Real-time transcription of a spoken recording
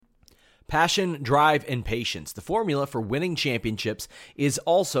Passion, drive, and patience. The formula for winning championships is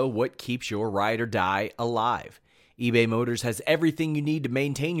also what keeps your ride or die alive. eBay Motors has everything you need to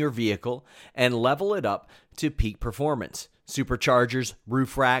maintain your vehicle and level it up to peak performance. Superchargers,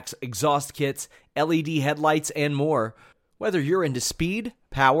 roof racks, exhaust kits, LED headlights, and more. Whether you're into speed,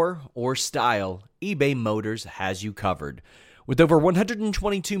 power, or style, eBay Motors has you covered. With over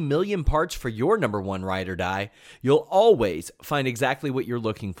 122 million parts for your number one ride or die, you'll always find exactly what you're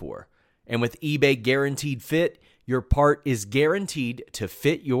looking for. And with eBay Guaranteed Fit, your part is guaranteed to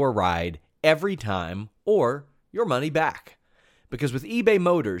fit your ride every time or your money back. Because with eBay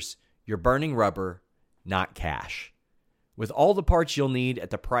Motors, you're burning rubber, not cash. With all the parts you'll need at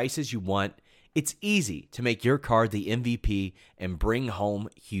the prices you want, it's easy to make your car the MVP and bring home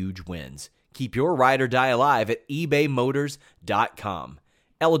huge wins. Keep your ride or die alive at ebaymotors.com.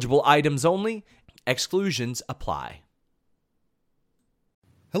 Eligible items only. Exclusions apply.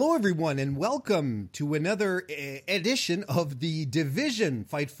 Hello, everyone, and welcome to another edition of the Division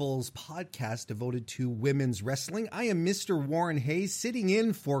Fightfuls podcast devoted to women's wrestling. I am Mr. Warren Hayes, sitting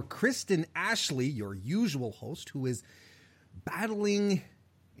in for Kristen Ashley, your usual host, who is battling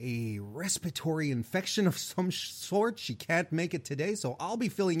a respiratory infection of some sort. She can't make it today, so I'll be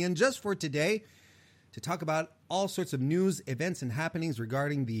filling in just for today to talk about all sorts of news, events, and happenings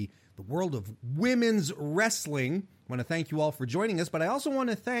regarding the world of women's wrestling. I want to thank you all for joining us, but I also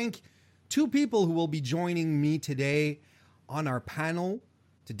want to thank two people who will be joining me today on our panel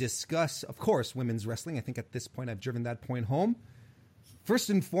to discuss, of course, women's wrestling. I think at this point I've driven that point home.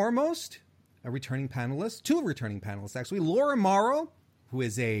 First and foremost, two returning panelists, actually. Laura Morrow, who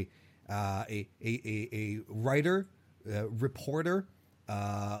is a writer, reporter,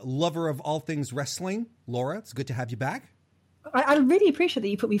 lover of all things wrestling. Laura, it's good to have you back. I really appreciate that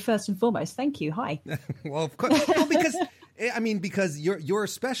you put me first and foremost. Thank you. Hi. Well, of course. Well, because you're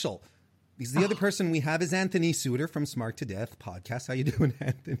special. Because the other person we have is Anthony Suter from Smart to Death podcast. How you doing,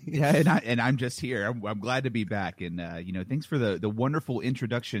 Anthony? Yeah, and I'm just here. I'm glad to be back, and thanks for the wonderful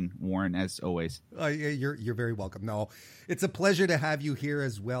introduction, Warren, as always. You're very welcome. No, it's a pleasure to have you here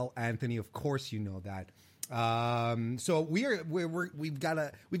as well, Anthony. Of course, you know that. So we've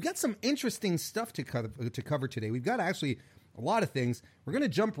got some interesting stuff to cover today. We've got actually a lot of things. We're going to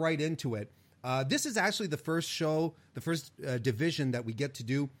jump right into it. This is actually the first show, the first division that we get to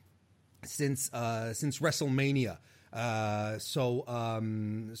do since WrestleMania.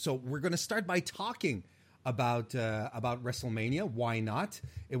 So we're going to start by talking about WrestleMania. Why not?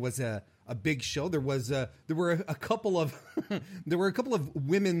 It was a big show. There were a couple of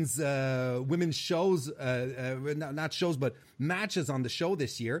women's shows, not shows, but matches on the show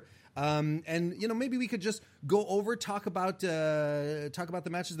this year. And maybe we could just go over, talk about the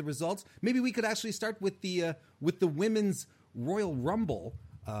matches, the results. Maybe we could actually start with the women's Royal Rumble,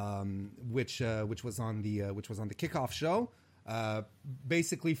 which was on the kickoff show.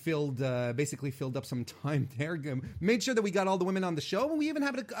 Basically filled up some time there. Made sure that we got all the women on the show, and we even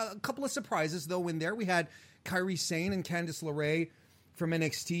had a couple of surprises though in there. We had Kairi Sane and Candice LeRae from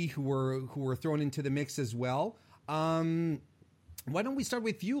NXT who were thrown into the mix as well. Why don't we start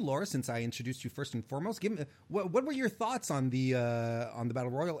with you, Laura, since I introduced you first and foremost? Give me what were your thoughts on the Battle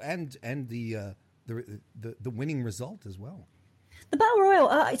Royal and the winning result as well? The Battle Royal,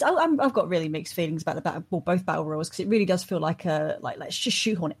 I've got really mixed feelings about both Battle Royals, because it really does feel like let's just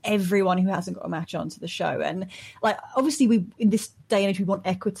shoehorn everyone who hasn't got a match onto the show. And obviously we in this day and age we want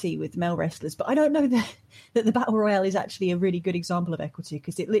equity with male wrestlers, but I don't know that the Battle Royale is actually a really good example of equity,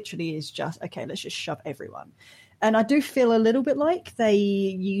 because it literally is just, okay, let's just shove everyone. And I do feel a little bit like they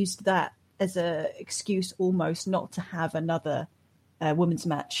used that as an excuse almost not to have another women's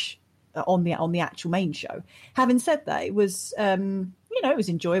match on the actual main show. Having said that, it was it was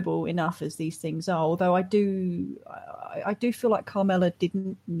enjoyable enough as these things are. Although I do feel like Carmella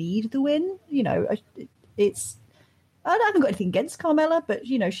didn't need the win. I haven't got anything against Carmella, but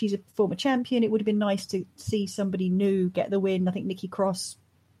she's a former champion. It would have been nice to see somebody new get the win. I think Nikki Cross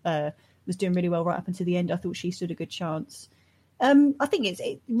was doing really well right up until the end. I thought she stood a good chance. I think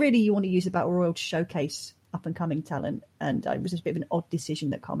it really, you want to use the Battle Royal to showcase up and coming talent, and it was a bit of an odd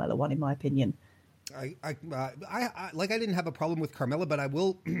decision that Carmella won, in my opinion. I didn't have a problem with Carmella, but I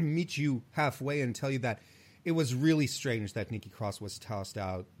will meet you halfway and tell you that it was really strange that Nikki Cross was tossed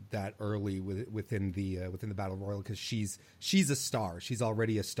out that early within the Battle Royal, because she's a star. She's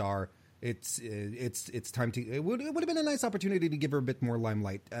already a star. It's time to. It would have been a nice opportunity to give her a bit more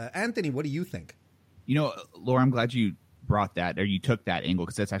limelight. Anthony, what do you think? Laura, I'm glad you brought that, or you took that angle,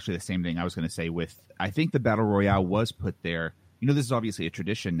 because that's actually the same thing I was going to say. I think the Battle Royale was put there. This is obviously a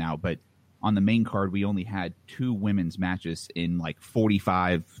tradition now, but on the main card, we only had 2 women's matches in like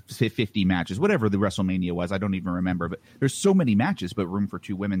 45, 50 matches, whatever the WrestleMania was. I don't even remember, but there's so many matches, but room for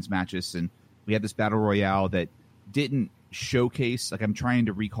 2 women's matches. And we had this battle royale that didn't showcase, like I'm trying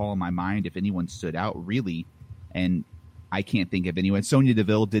to recall in my mind if anyone stood out really. And I can't think of anyone. Sonya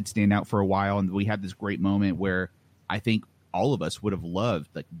Deville did stand out for a while. And we had this great moment where I think all of us would have loved,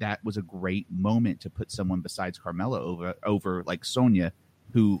 like that was a great moment to put someone besides Carmella over like Sonya,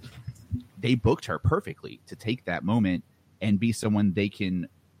 who they booked her perfectly to take that moment and be someone they can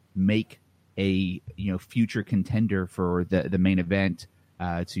make a, you know, future contender for the main event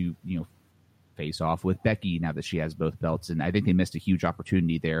to, you know, face off with Becky now that she has both belts. And I think they missed a huge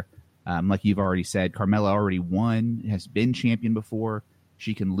opportunity there. Like you've already said, Carmella already won, has been champion before.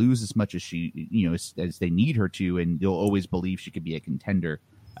 She can lose as much as she, you know, as they need her to, and you'll always believe she could be a contender,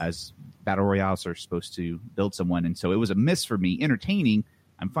 as battle royales are supposed to build someone. And so it was a miss for me. Entertaining,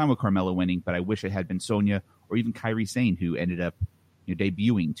 I'm fine with Carmella winning, but I wish it had been Sonya or even Kairi Sane, who ended up, you know,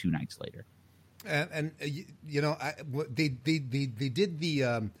 debuting 2 nights later. You know, they did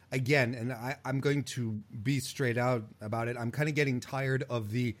the again, and I'm going to be straight out about it. I'm kind of getting tired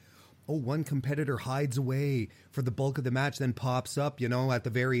of the one competitor hides away for the bulk of the match, then pops up, you know, at the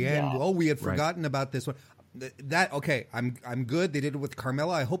very end. Yeah. Oh, we had forgotten about this one. That okay, I'm good. They did it with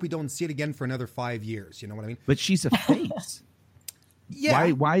Carmella. I hope we don't see it again for another 5 years. You know what I mean? But she's a face.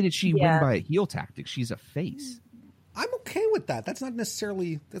 Yeah. Why did she win by a heel tactic? She's a face. I'm okay with that. That's not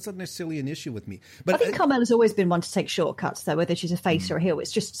necessarily an issue with me. But I think Carmella's always been one to take shortcuts, though, whether she's a face or a heel.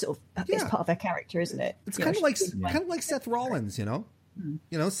 It's just sort of it's part of her character, isn't it? It's kind of like Seth Rollins, you know.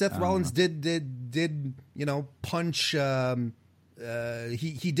 You know, Seth Rollins did you know, punch.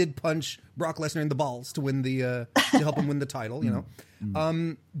 He did punch Brock Lesnar in the balls to win the to help him win the title. You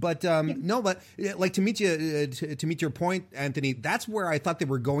know, but like to meet your point, Anthony. That's where I thought they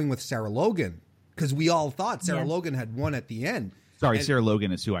were going with Sarah Logan, because we all thought Sarah Logan had won at the end. Sorry, Sarah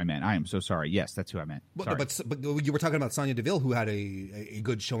Logan is who I meant. I am so sorry. Yes, that's who I meant. But you were talking about Sonya Deville, who had a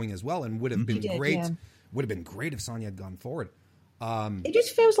good showing as well, and would have been great. Yeah. Would have been great if Sonya had gone forward. It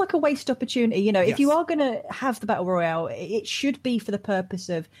just feels like a waste opportunity. You know, if you are going to have the Battle Royale, it should be for the purpose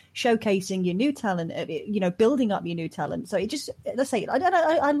of showcasing your new talent, you know, building up your new talent. So it just, let's say,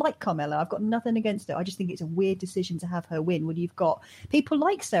 I like Carmella. I've got nothing against it. I just think it's a weird decision to have her win when you've got people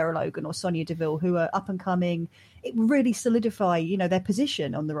like Sarah Logan or Sonya Deville who are up and coming. It really solidify, you know, their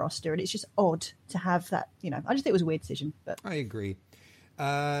position on the roster. And it's just odd to have that, you know, I just think it was a weird decision. But I agree.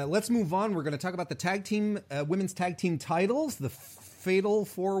 Let's move on. We're going to talk about the tag team, women's tag team titles, the fatal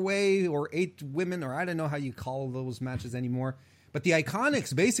 4-way or 8 women, or I don't know how you call those matches anymore. But the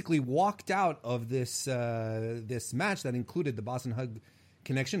Iconics basically walked out of this this match that included the Boston Hug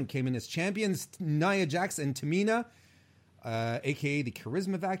Connection, who came in as champions, Nia Jax and Tamina, a.k.a. the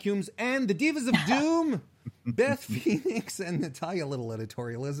Charisma Vacuums, and the Divas of Doom, Beth Phoenix and Natalya. A little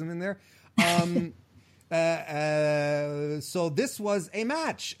editorialism in there. So this was a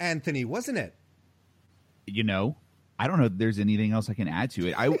match, Anthony, wasn't it? You know, I don't know if there's anything else I can add to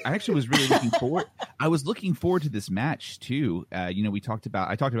it. I actually was really looking forward. I was looking forward to this match too. You know, I talked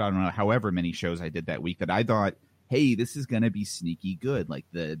about it on however many shows I did that week, that I thought, hey, this is going to be sneaky good. Like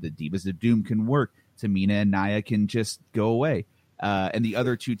the Divas of Doom can work. Tamina and Nia can just go away. And the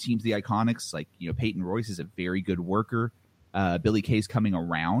other 2 teams, the Iconics, like, you know, Peyton Royce is a very good worker. Billie Kay's coming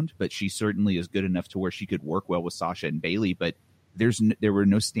around, but she certainly is good enough to where she could work well with Sasha and Bayley. But there were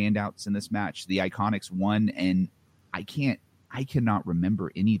no standouts in this match. The Iconics won, and I cannot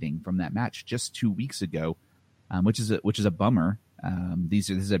remember anything from that match just 2 weeks ago, which is a bummer. This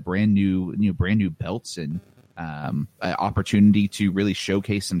is a brand new belts and opportunity to really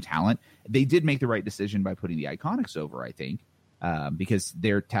showcase some talent. They did make the right decision by putting the Iconics over, I think, because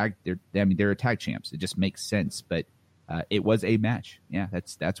they're a tag champs. It just makes sense, but. It was a match. Yeah,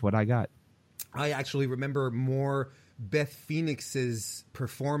 that's what I got. I actually remember more Beth Phoenix's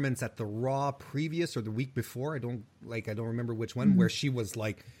performance at the Raw previous or the week before. I don't remember which one, where she was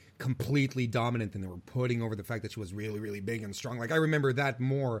like completely dominant and they were putting over the fact that she was really, really big and strong. Like, I remember that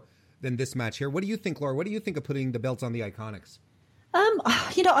more than this match here. What do you think, Laura? What do you think of putting the belts on the Iconics?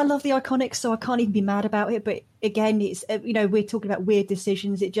 You know, I love the Iconics, so I can't even be mad about it. But again, it's, you know, we're talking about weird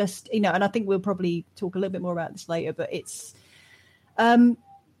decisions. It just, you know, and I think we'll probably talk a little bit more about this later, but it's, when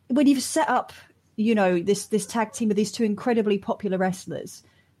you've set up, you know, this tag team of these 2 incredibly popular wrestlers,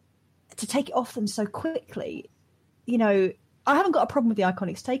 to take it off them so quickly, you know, I haven't got a problem with the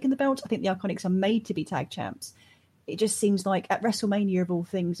Iconics taking the belts. I think the Iconics are made to be tag champs. It just seems like at WrestleMania of all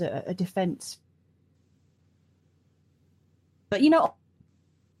things, a defense. But, you know,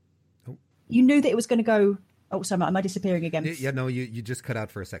 you knew that it was going to go... Oh, sorry, am I disappearing again? Yeah, no, you just cut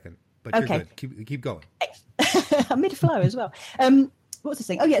out for a second. but you're Okay. good. Keep going. I'm mid-flow as well. What's this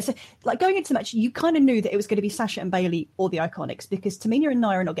thing? Oh, yeah. So, like, going into the match, you kind of knew that it was going to be Sasha and Bailey or the Iconics, because Tamina and Nia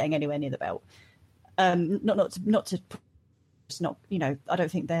are not getting anywhere near the belt. Not to, you know, I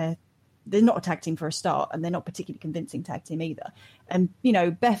don't think they're not a tag team for a start, and they're not particularly convincing tag team either. And, you know,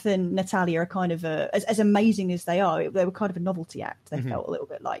 Beth and Natalia are kind of as amazing as they are, they were kind of a novelty act. They felt a little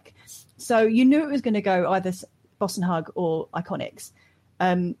bit like. So you knew it was going to go either Boston Hug or Iconics.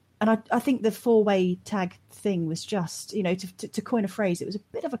 And I think the four-way tag thing was just, you know, to coin a phrase, it was a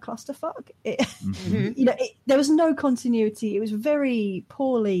bit of a clusterfuck. You know, there was no continuity. It was very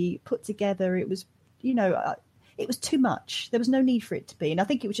poorly put together. It was, you know, it was too much. There was no need for it to be. And I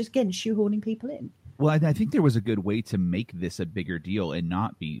think it was just, again, shoehorning people in. Well, I think there was a good way to make this a bigger deal and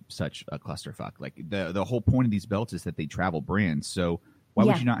not be such a clusterfuck. Like the whole point of these belts is that they travel brands. So why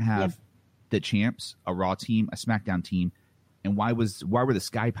would you not have the champs, a Raw team, a SmackDown team? And why were the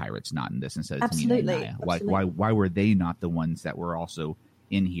Sky Pirates not in this instead of Tamina and Nia? Why were they not the ones that were also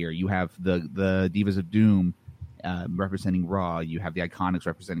in here? You have the Divas of Doom representing Raw. You have the Iconics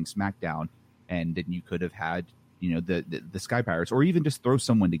representing SmackDown, and then you could have had, you know, the Sky Pirates, or even just throw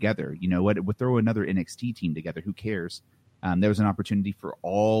someone together. You know what? Throw another NXT team together. Who cares? There was an opportunity for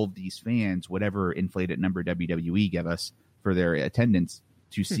all these fans, whatever inflated number WWE gave us for their attendance,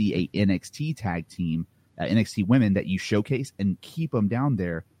 to see a NXT tag team. NXT women that you showcase and keep them down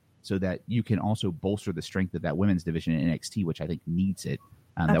there so that you can also bolster the strength of that women's division in NXT, which I think needs it.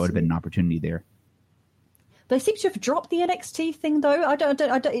 That would have been an opportunity there. They seem to have dropped the NXT thing, though. I don't.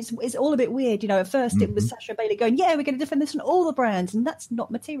 It's all a bit weird. You know, at first it was Sasha Bailey going, "Yeah, we're going to defend this on all the brands," and that's not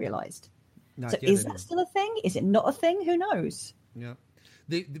materialized. So is that still a thing? Is it not a thing? Who knows? Yeah,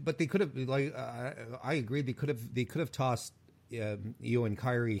 but they could have. Like, I agree. They could have tossed Io and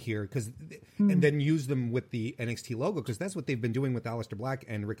Kairi here and then use them with the NXT logo, because that's what they've been doing with Aleister Black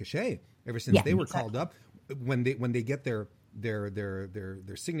and Ricochet ever since they were called up. When they get their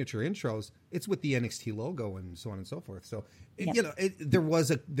signature intros, it's with the NXT logo and so on and so forth. So you know, there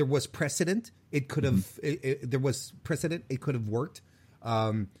was precedent. It could have there was precedent. It could have worked.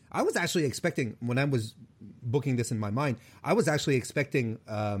 I was actually expecting, when I was booking this in my mind, I was actually expecting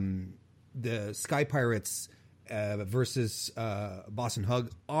the Sky Pirates versus Boston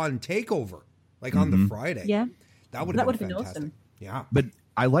Hug on TakeOver, like on the Friday. Yeah, that would have been fantastic. Awesome. Yeah, but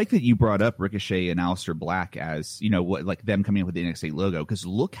I like that you brought up Ricochet and Aleister Black as, you know, what, like them coming in with the NXT logo, because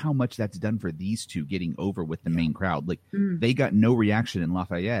look how much that's done for these two getting over with the main crowd. Like they got no reaction in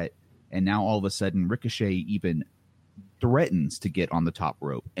Lafayette, and now all of a sudden Ricochet even threatens to get on the top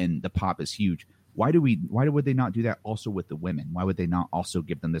rope, and the pop is huge. Why would they not do that also with the women? Why would they not also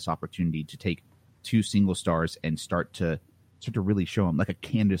give them this opportunity to take two single stars and start to really show them, like a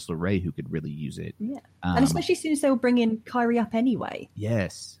Candice LeRae who could really use it? Yeah, and especially since they'll bring in Kairi up anyway.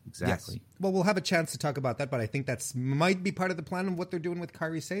 Yes, exactly. Yes. Well, we'll have a chance to talk about that, but I think that's might be part of the plan of what they're doing with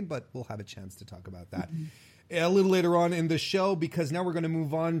Kairi Sane, but we'll have a chance to talk about that a little later on in the show, because now we're going to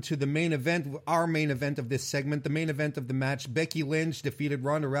move on to the main event, our main event of this segment, the main event of the match. Becky Lynch defeated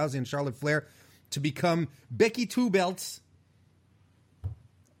Ronda Rousey and Charlotte Flair to become Becky Two Belts.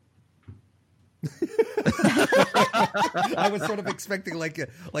 I was sort of expecting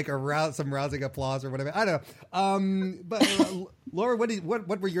some rousing applause or whatever. I don't know. But Laura,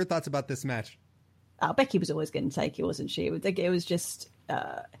 what were your thoughts about this match? Becky was always going to take it, wasn't she? It was just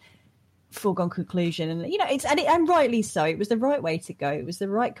foregone conclusion, and you know, and rightly so. It was the right way to go. It was the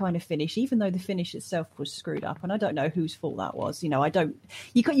right kind of finish, even though the finish itself was screwed up. And I don't know whose fault that was. You know, you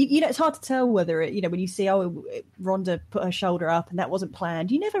know, it's hard to tell whether it, you know, when you see Ronda put her shoulder up and that wasn't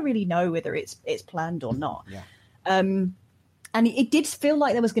planned, you never really know whether it's planned or not. Yeah. And it did feel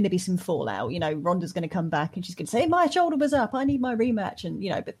like there was going to be some fallout. You know, Ronda's going to come back and she's going to say, "My shoulder was up. I need my rematch." And you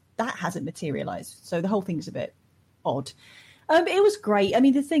know, but that hasn't materialized. So the whole thing's a bit odd. It was great. I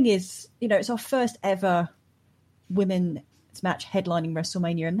mean, the thing is, you know, it's our first ever women's match headlining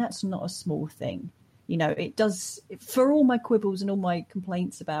WrestleMania, and that's not a small thing. You know, it does, for all my quibbles and all my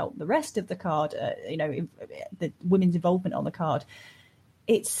complaints about the rest of the card, you know, the women's involvement on the card,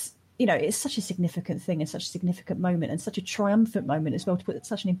 it's, you know, it's such a significant thing and such a significant moment and such a triumphant moment as well to put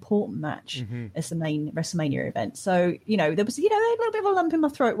such an important match as the main WrestleMania event. So, you know, there was, you know, a little bit of a lump in my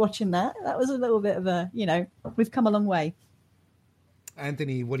throat watching that. That was a little bit of a, you know, we've come a long way.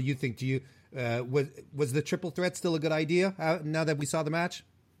 Anthony, what do you think? Do you was the triple threat still a good idea now that we saw the match?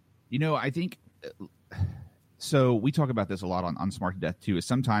 You know, I think so. We talk about this a lot on Smart to Death too. Is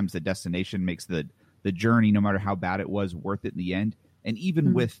sometimes the destination makes the journey, no matter how bad it was, worth it in the end. And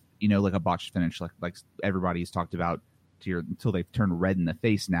even with, you know, like a botched finish, like everybody's talked about until they've turned red in the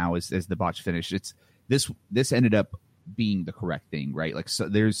face now as the botched finish. It's this ended up being the correct thing, right? Like, so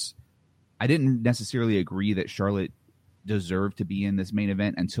there's I didn't necessarily agree that Charlotte deserved to be in this main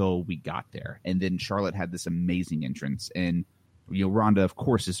event until we got there. And then Charlotte had this amazing entrance. And, Ronda, of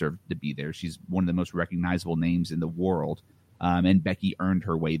course, deserved to be there. She's one of the most recognizable names in the world. And Becky earned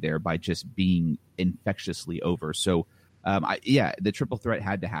her way there by just being infectiously over. So, the triple threat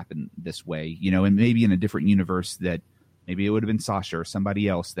had to happen this way, and maybe in a different universe that maybe it would have been Sasha or somebody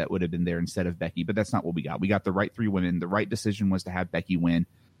else that would have been there instead of Becky. But that's not what we got. We got the right 3 women. The right decision was to have Becky win.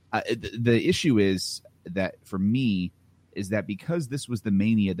 The issue is that for me is that because this was the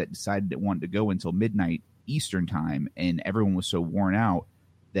Mania that decided it wanted to go until midnight Eastern time and everyone was so worn out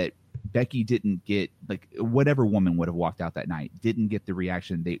that Becky didn't get, like, whatever woman would have walked out that night didn't get the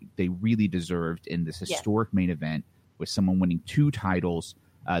reaction they really deserved in this historic main event with someone winning 2 titles.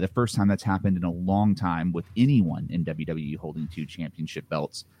 The first time that's happened in a long time with anyone in WWE holding 2 championship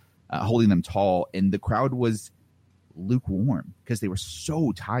belts, holding them tall. And the crowd was lukewarm because they were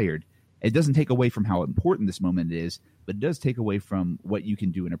so tired. It doesn't take away from how important this moment is, but it does take away from what you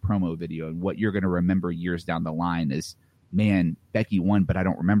can do in a promo video and what you're going to remember years down the line is, man, Becky won, but I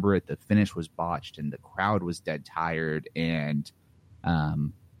don't remember it. The finish was botched and the crowd was dead tired. And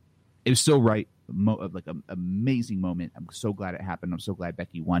it was so right. Like an amazing moment. I'm so glad it happened. I'm so glad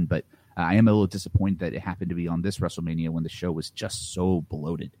Becky won, but I am a little disappointed that it happened to be on this WrestleMania when the show was just so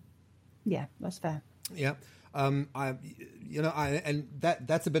bloated. Yeah, that's fair. Yeah. That's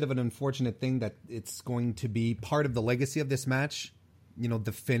a bit of an unfortunate thing that it's going to be part of the legacy of this match,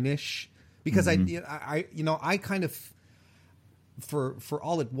 the finish, because I kind of, for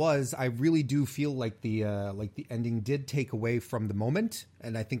all it was, I really do feel like the ending did take away from the moment,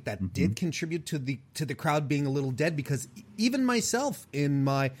 and I think that did contribute to the crowd being a little dead, because even myself in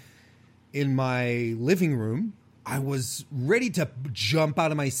my living room, I was ready to jump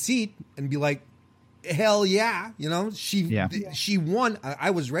out of my seat and be like, hell yeah, she won.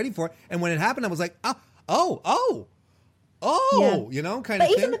 I was ready for it, and when it happened, I was like, kind of thing. But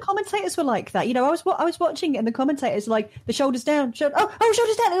even the commentators were like that. I was watching it, and the commentators like the shoulders down, shoulders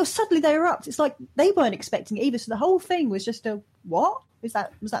down. And suddenly they erupt. It's like they weren't expecting it either. So the whole thing was just a what? Was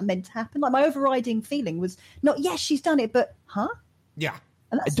that meant to happen? Like my overriding feeling was not yes, she's done it, but huh? Yeah.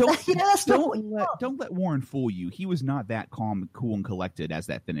 And Don't let Warren fool you. He was not that calm, cool, and collected as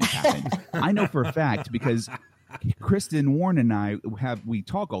that finish happened. I know for a fact because Kristen, Warren, and we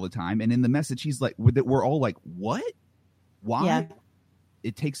talk all the time, and in the message he's like, we're all like, what? Why? Yeah.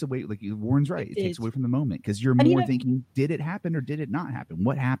 It takes away, like Warren's right. It takes away from the moment because you're more thinking, did it happen or did it not happen?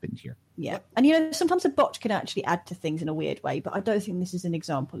 What happened here? Yeah. And sometimes a botch can actually add to things in a weird way, but I don't think this is an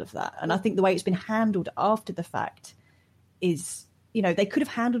example of that. And I think the way it's been handled after the fact is, they could have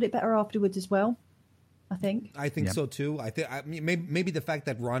handled it better afterwards as well. I think so too. Maybe the fact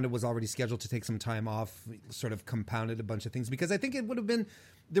that Ronda was already scheduled to take some time off sort of compounded a bunch of things, because I think there would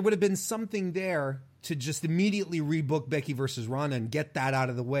have been something there to just immediately rebook Becky versus Ronda and get that out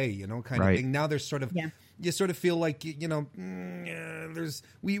of the way, kind of thing. Now there's sort of you sort of feel like there's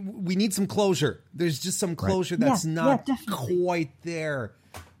we need some closure. There's just some closure that's not quite there.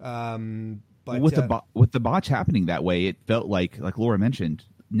 But with the botch happening that way, it felt like Laura mentioned,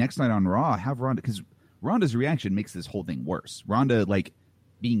 next night on Raw, have Ronda, because Ronda's reaction makes this whole thing worse. Ronda,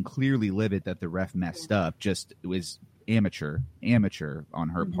 being clearly livid that the ref messed up, just was amateur on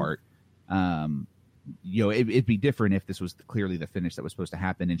her part. It'd be different if this was clearly the finish that was supposed to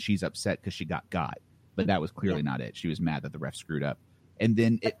happen, and she's upset because she got, but that was clearly not it. She was mad that the ref screwed up, and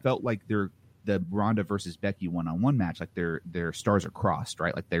then it felt like the Ronda versus Becky one-on-one match, like their stars are crossed,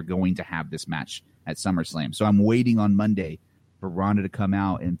 right? Like they're going to have this match at SummerSlam. So I'm waiting on Monday for Ronda to come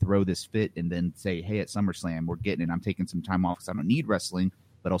out and throw this fit and then say, hey, at SummerSlam, we're getting it. I'm taking some time off because I don't need wrestling,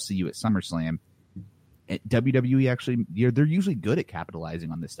 but I'll see you at SummerSlam. At WWE, actually, they're usually good at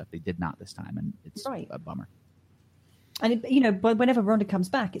capitalizing on this stuff. They did not this time, and it's a bummer. And but whenever Ronda comes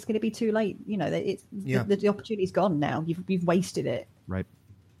back, it's going to be too late. The opportunity's gone now. You've wasted it. Right.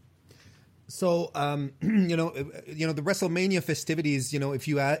 So, the WrestleMania festivities, if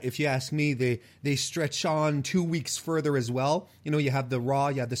you ask me, they stretch on 2 weeks further as well. You have the Raw,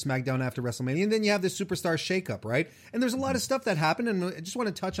 you have the SmackDown after WrestleMania, and then you have the Superstar Shakeup, right? And there's a lot of stuff that happened, and I just want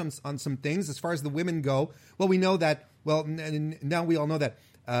to touch on some things as far as the women go. Well, we know that. Well, now we all know that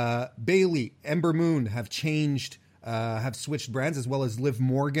Bayley, Ember Moon have switched brands, as well as Liv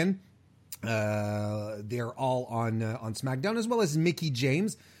Morgan. They're all on SmackDown, as well as Mickie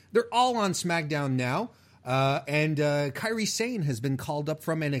James. They're all on SmackDown now. And Kairi Sane has been called up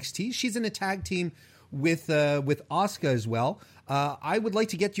from NXT. She's in a tag team with Asuka as well. I would like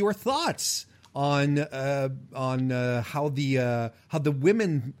to get your thoughts on how the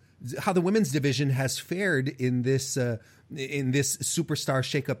women's division has fared in this in this superstar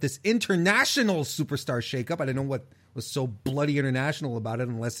shakeup, this international superstar shakeup. I don't know what was so bloody international about it,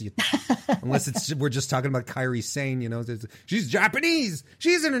 unless it's we're just talking about Kairi Sane. She's Japanese,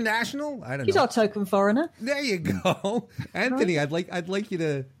 she's international. I don't know. She's our token foreigner. There you go, Anthony. I'd like you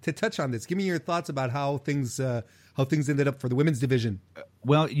to touch on this. Give me your thoughts about how things ended up for the women's division.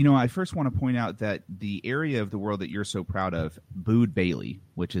 Well, I first want to point out that the area of the world that you're so proud of booed Bayley,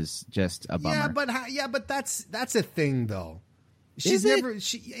 which is just a bummer. But that's a thing though. She's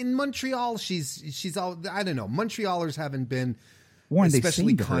in Montreal. She's all, I don't know. Montrealers haven't been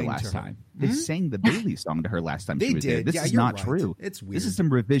especially they sang to her last time. They sang the Bayley song to her last time she was there. This is not true. It's weird. This is some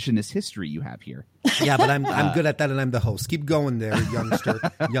revisionist history you have here. Yeah, but I'm good at that, and I'm the host. Keep going there,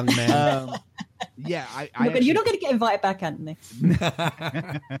 young man. Yeah, you're not going to get invited back, Anthony.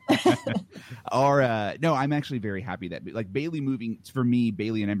 No, I'm actually very happy that Bayley moving, for me,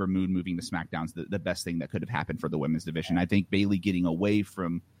 Bayley and Ember Moon moving to SmackDown's the best thing that could have happened for the women's division. I think Bayley getting away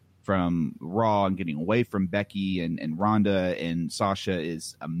from Raw and getting away from Becky and Ronda and Sasha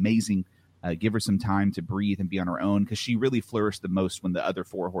is amazing. Give her some time to breathe and be on her own, because she really flourished the most when the other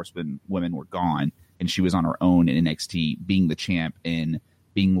 4 Horsemen women were gone and she was on her own in NXT, being the champ and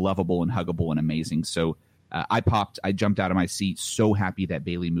being lovable and huggable and amazing. So I jumped out of my seat, so happy that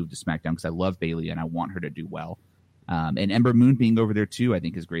Bayley moved to SmackDown, because I love Bayley and I want her to do well. And Ember Moon being over there too, I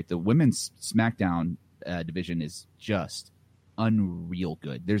think is great. The women's SmackDown division is just unreal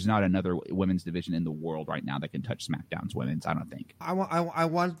good. There's not another women's division in the world right now that can touch SmackDown's women's, I don't think. I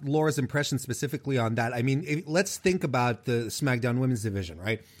want Laura's impression specifically on that. I mean, let's think about the SmackDown women's division,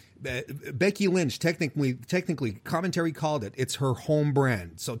 right? Becky Lynch, technically, commentary called it. It's her home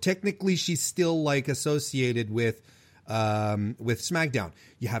brand, so technically she's still associated with SmackDown.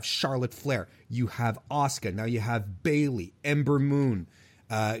 You have Charlotte Flair, you have Asuka, now you have Bayley, Ember Moon,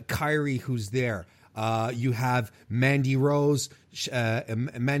 Kairi, who's there. You have Mandy Rose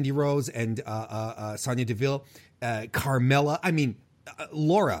and Sonya Deville, Carmella. I mean,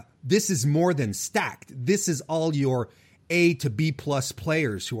 Laura, this is more than stacked. This is all your A to B plus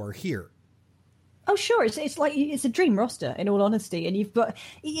players who are here. Oh, sure. It's a dream roster, in all honesty. And but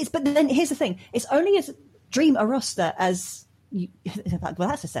then here's the thing. It's only as dream a roster as you, well,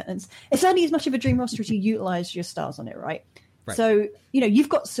 that's a sentence. It's only as much of a dream roster as you utilize your stars on it, right? So, you've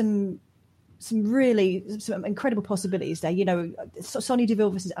got some incredible possibilities there. Sonya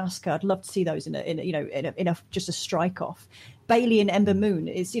Deville versus Asuka. I'd love to see those in a just a strike off. Bayley and Ember Moon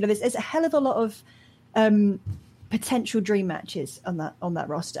is, there's a hell of a lot of potential dream matches on that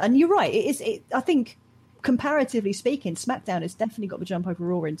roster. And you're right. I think comparatively speaking, SmackDown has definitely got the jump over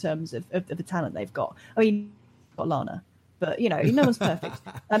Raw in terms of the talent they've got. I mean, got Lana, but no one's perfect.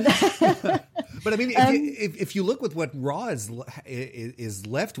 But I mean, if you look with what Raw is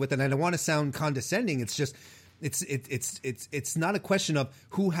left with, and I don't want to sound condescending, it's just it's not a question of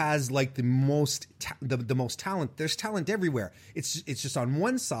who has the most talent. There's talent everywhere. It's just on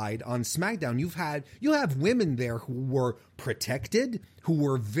one side, on SmackDown, you have women there who were protected, who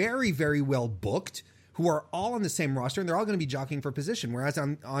were very, very well booked, who are all on the same roster, and they're all going to be jockeying for position. Whereas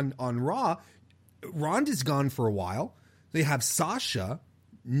on Raw, Ronda's gone for a while. They have Sasha,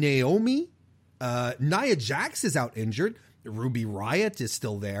 Naomi, Nia Jax is out injured. Ruby Riott is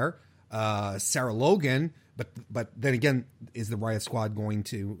still there. Sarah Logan, but then again, is the Riott Squad going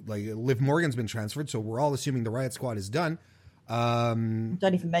to Liv Morgan's been transferred, so we're all assuming the Riott Squad is done. Don't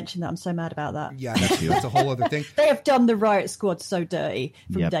even mention that. I'm so mad about that. Yeah, that's a whole other thing. They have done the Riott Squad so dirty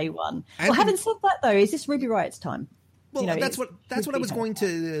from day one. Well, having said that, though, is this Ruby Riott's time? Well, that's what I was going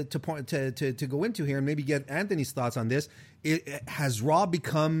to point to go into here, and maybe get Anthony's thoughts on this. Has Raw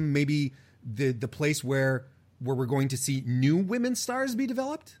become maybe the place where we're going to see new women's stars be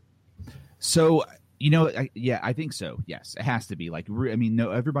developed? So I think so. Yes, it has to be.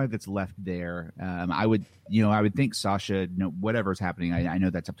 Everybody that's left there. I would think Sasha. Whatever's happening. I know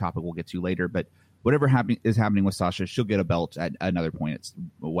that's a topic we'll get to later, but whatever is happening with Sasha, she'll get a belt at another point. It's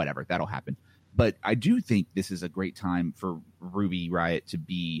whatever, that'll happen. But I do think this is a great time for Ruby Riott to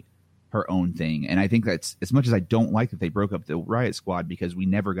be her own thing. And I think that's, as much as I don't like that they broke up the Riott Squad, because we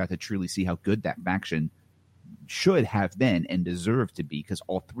never got to truly see how good that faction should have been and deserved to be, because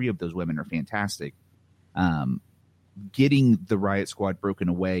all 3 of those women are fantastic. Getting the Riott Squad broken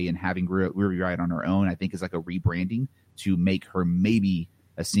away and having Ruby Riott on her own, I think, is like a rebranding to make her maybe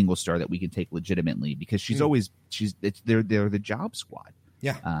a single star that we can take legitimately, because they're the job squad.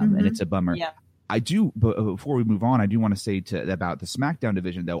 Yeah. And it's a bummer. Yeah. I do, but before we move on, I do want to say about the SmackDown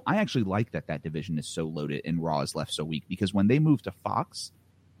division, though. I actually like that division is so loaded and Raw is left so weak, because when they move to Fox,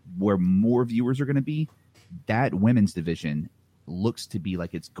 where more viewers are going to be, that women's division looks to be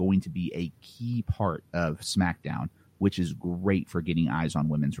like it's going to be a key part of SmackDown. which is great for getting eyes on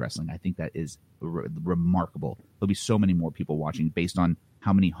women's wrestling. I think that is remarkable. There'll be so many more people watching based on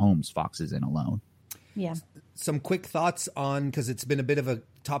how many homes Fox is in alone. Yeah. Some quick thoughts on, because it's been a bit of a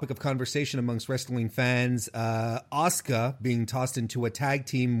topic of conversation amongst wrestling fans, Asuka being tossed into a tag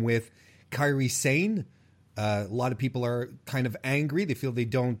team with Kairi Sane. A lot of people are kind of angry. They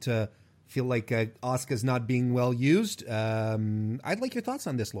don't feel like Asuka's not being well used. I'd like your thoughts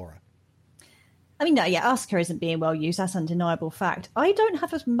on this, Laura. I mean, no, yeah, Asuka isn't being well used. That's an undeniable fact. I don't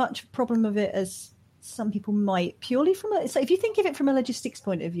have as much problem with it as some people might, purely from so if you think of it from a logistics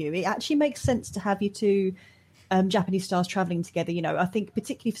point of view, it actually makes sense to have you two Japanese stars traveling together. You know, I think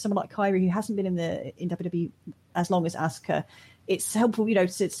particularly for someone like Kairi, who hasn't been in WWE as long as Asuka, it's helpful, you know,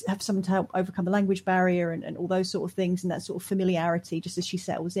 to have someone to help overcome the language barrier and all those sort of things, and that sort of familiarity just as she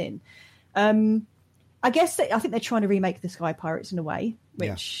settles in. I guess I think they're trying to remake the Sky Pirates in a way,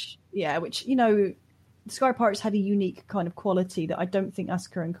 which you know, the Sky Pirates had a unique kind of quality that I don't think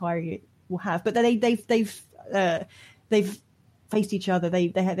Asuka and Kairi will have. But they've faced each other.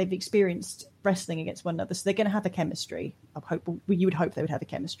 They've experienced wrestling against one another, so they're going to have a chemistry. You would hope they would have a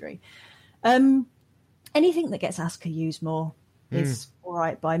chemistry. Anything that gets Asuka used more is all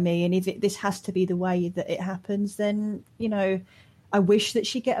right by me. And if this has to be the way that it happens, then, you know, I wish that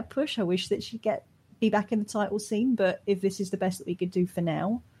she'd get a push. I wish that she'd be back in the title scene. But if this is the best that we could do for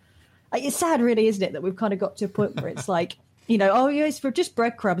now, it's sad, really, isn't it, that we've kind of got to a point where it's like, you know, oh, yeah, it's for just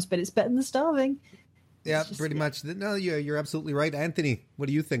breadcrumbs, but it's better than starving. Yeah, pretty much. No, you're absolutely right. Anthony, what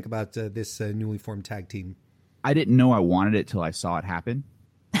do you think about this newly formed tag team? I didn't know I wanted it till I saw it happen,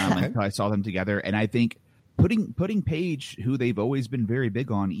 until I saw them together. And I think putting Paige, who they've always been very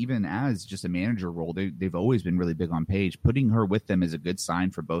big on, even as just a manager role, they've always been really big on Paige. Putting her with them is a good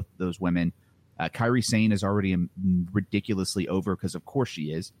sign for both those women. Kairi Sane is already ridiculously over, because of course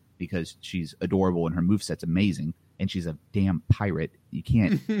she is, because she's adorable and her moveset's amazing, and she's a damn pirate. You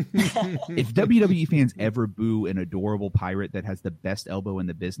can't. If WWE fans ever boo an adorable pirate that has the best elbow in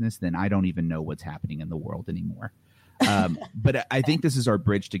the business, then I don't even know what's happening in the world anymore. But I think this is our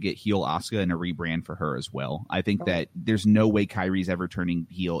bridge to get heel Asuka and a rebrand for her as well. I think that there's no way Kairi's ever turning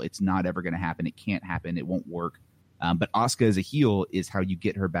heel. It's not ever going to happen. It can't happen. It won't work. But Asuka as a heel is how you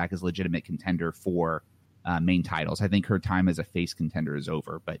get her back as a legitimate contender for main titles. I think her time as a face contender is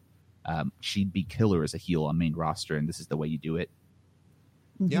over, but she'd be killer as a heel on main roster, and this is the way you do it.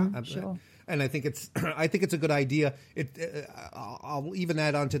 Yeah, sure. And I think it's a good idea. I'll even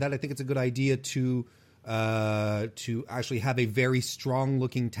add on to that. I think it's a good idea to actually have a very strong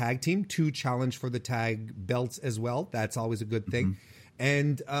looking tag team to challenge for the tag belts as well. That's always a good thing.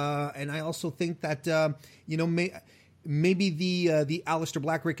 And I also think that you know, maybe the Aleister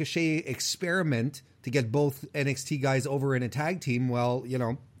Black Ricochet experiment to get both NXT guys over in a tag team. Well, you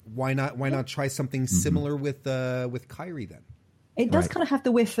know, why not try something similar with Kairi then? It does kind of have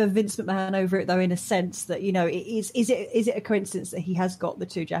the whiff of Vince McMahon over it, though, in a sense that, you know, is it a coincidence that he has got the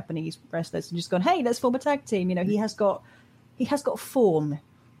two Japanese wrestlers and just gone, hey, let's form a tag team? You know, he has got form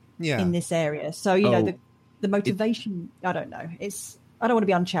in this area. So, you know, the motivation, I don't know. I don't want to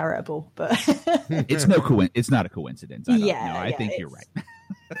be uncharitable, but it's not a coincidence. I think you're right.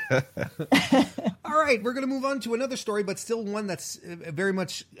 All right, we're going to move on to another story, but still one that's very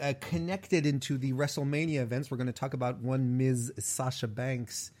much connected into the WrestleMania events. We're going to talk about one Ms. Sasha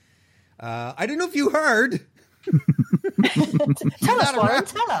Banks. I don't know if you heard. Tell us, Warren,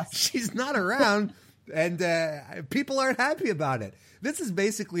 tell us. She's not around, and people aren't happy about it. This is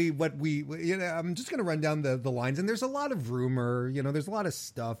basically what I'm just going to run down the lines, and there's a lot of rumor, you know, there's a lot of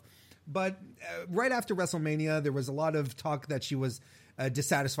stuff. But right after WrestleMania, there was a lot of talk that she was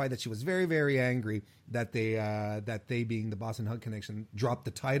dissatisfied, that she was very, very angry that they being the Boss 'n' Hug Connection dropped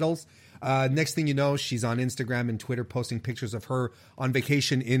the titles. Next thing you know, she's on Instagram and Twitter posting pictures of her on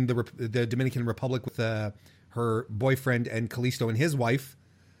vacation in the Dominican Republic with her boyfriend and Kalisto and his wife.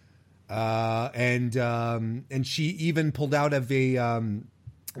 And she even pulled out of a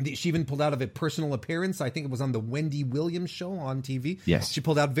personal appearance. I think it was on the Wendy Williams show on TV. Yes, she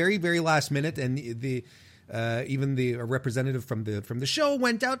pulled out very, very last minute, and even the representative from the show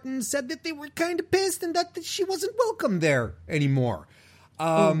went out and said that they were kind of pissed and that she wasn't welcome there anymore.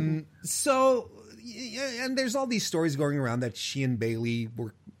 So, and there's all these stories going around that she and Bayley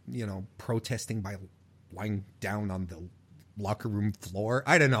were, you know, protesting by lying down on the locker room floor.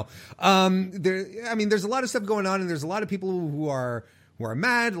 I don't know. There's a lot of stuff going on, and there's a lot of people who are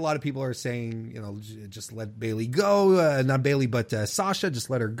mad. A lot of people are saying, you know, just let Bayley go. Not Bayley, but Sasha, just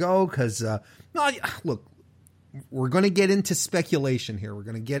let her go. Because, look, we're going to get into speculation here. We're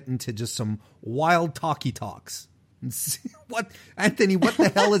going to get into just some wild talky talks. Anthony, what the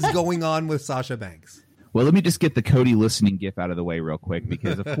hell is going on with Sasha Banks? Well, let me just get the Cody listening gif out of the way real quick,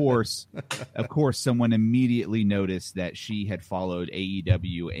 because of course, someone immediately noticed that she had followed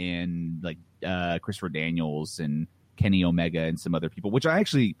AEW and like Christopher Daniels and Kenny Omega and some other people, which I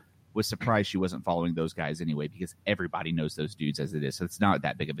actually was surprised she wasn't following those guys anyway, because everybody knows those dudes as it is. So it's not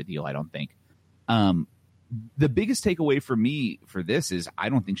that big of a deal, I don't think. The biggest takeaway for me for this is I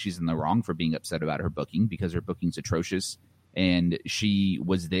don't think she's in the wrong for being upset about her booking, because her booking's atrocious. And she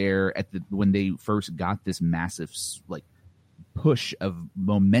was there at when they first got this massive like push of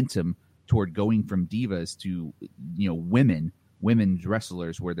momentum toward going from divas to, you know, women's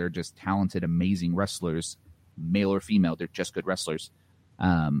wrestlers, where they're just talented, amazing wrestlers, male or female. They're just good wrestlers.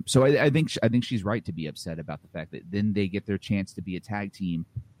 So I think she's right to be upset about the fact that then they get their chance to be a tag team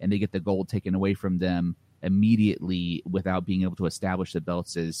and they get the gold taken away from them immediately without being able to establish the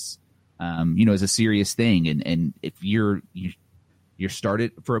belts as, as a serious thing. And if you're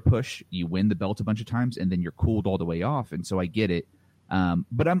started for a push, you win the belt a bunch of times, and then you're cooled all the way off. And so I get it.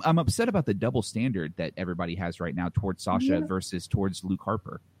 But I'm upset about the double standard that everybody has right now towards Sasha versus towards Luke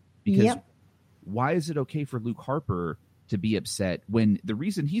Harper, because why is it okay for Luke Harper to be upset when the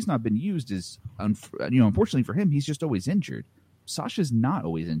reason he's not been used is, unfortunately for him, he's just always injured. Sasha's not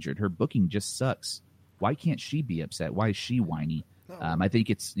always injured. Her booking just sucks. Why can't she be upset? Why is she whiny? I think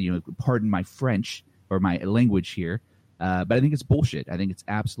it's, pardon my French or my language here, but I think it's bullshit. I think it's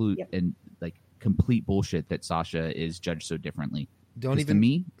absolute and like complete bullshit that Sasha is judged so differently. Let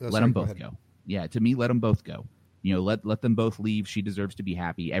them both go. Yeah, to me, let them both go. Let them both leave. She deserves to be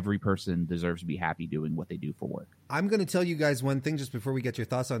happy. Every person deserves to be happy doing what they do for work. I'm going to tell you guys one thing just before we get your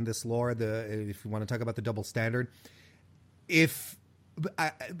thoughts on this, Laura. If you want to talk about the double standard,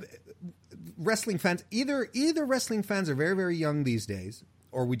 wrestling fans, either wrestling fans are very, very young these days,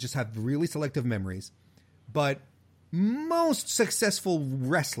 or we just have really selective memories. But most successful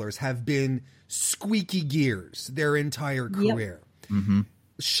wrestlers have been squeaky gears their entire career. Yep. Mm-hmm.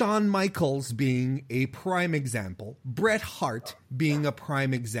 Shawn Michaels being a prime example, Bret Hart being a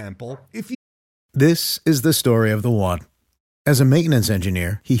prime example. This is the story of the one. As a maintenance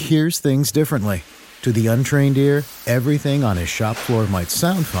engineer, he hears things differently. To the untrained ear, everything on his shop floor might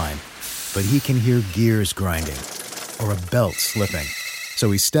sound fine, but he can hear gears grinding or a belt slipping.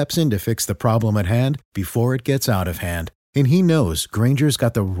 So he steps in to fix the problem at hand before it gets out of hand. And he knows Grainger's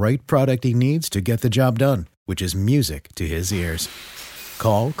got the right product he needs to get the job done, which is music to his ears.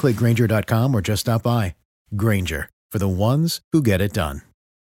 Call, click Grainger.com, or just stop by. Grainger, for the ones who get it done.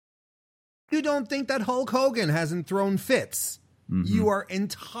 You don't think that Hulk Hogan hasn't thrown fits? Mm-hmm. You are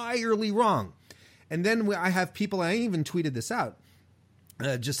entirely wrong. And then I have people, I even tweeted this out,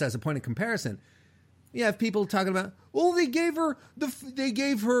 just as a point of comparison. You have people talking about, they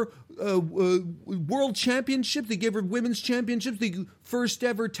gave her world championships, they gave her women's championships, the first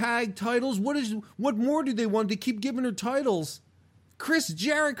ever tag titles. What more do they want to keep giving her titles? Chris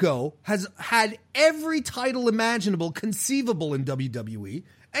Jericho has had every title imaginable, conceivable in WWE,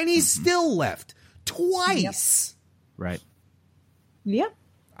 and he's still left twice. Yep. Right. Yep.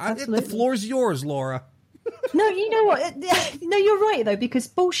 The floor's yours, Laura. No, you know what? No, you're right, though, because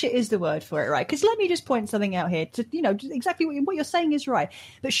bullshit is the word for it, right? Because let me just point something out here. Exactly what you're saying is right.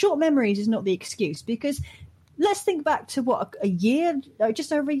 But short memories is not the excuse, because let's think back to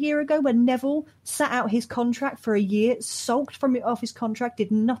just over a year ago, when Neville sat out his contract for a year, sulked off his contract, did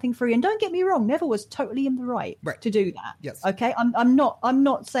nothing for you. And don't get me wrong, Neville was totally in the right to do that. Yes. Okay, I'm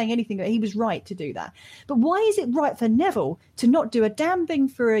not saying anything, but he was right to do that. But why is it right for Neville to not do a damn thing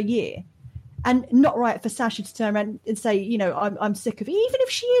for a year? And not right for Sasha to turn around and say, I'm sick of it. Even if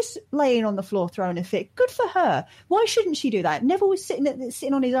she is laying on the floor throwing a fit, good for her. Why shouldn't she do that? Neville was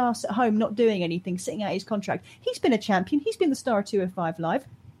sitting on his ass at home, not doing anything, sitting out his contract. He's been a champion. He's been the star of 205 Live.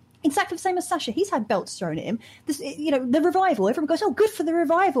 Exactly the same as Sasha. He's had belts thrown at him. The Revival. Everyone goes, good for the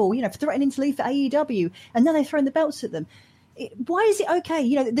Revival, for threatening to leave for AEW. And then they're throwing the belts at them. Why is it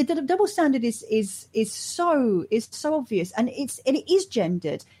okay? The double standard is so obvious, and it is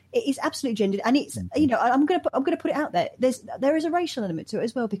gendered. It is absolutely gendered, and it's I'm going to put it out there. There is a racial element to it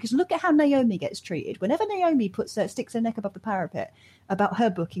as well, because look at how Naomi gets treated. Whenever Naomi sticks her neck above the parapet about her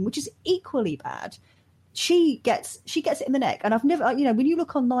booking, which is equally bad, she gets it in the neck. And I've never, when you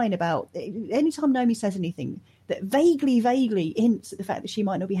look online about anytime Naomi says anything that vaguely hints at the fact that she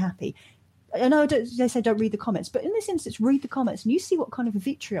might not be happy. I know they say don't read the comments, but in this instance, read the comments and you see what kind of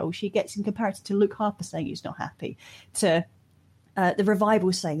vitriol she gets in comparison to Luke Harper saying he's not happy, to the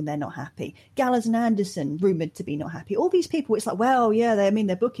Revival saying they're not happy, Gallows and Anderson rumoured to be not happy. All these people, it's like, well, yeah,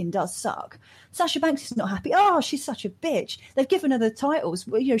 their booking does suck. Sasha Banks is not happy. Oh, she's such a bitch. They've given her the titles.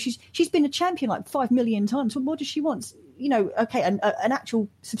 Well, she's been a champion like 5 million times. What more does she want? Okay, an actual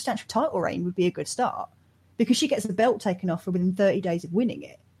substantial title reign would be a good start. because she gets the belt taken off her within 30 days of winning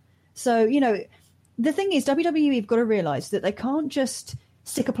it. So, you know, the thing is, WWE have got to realize that they can't just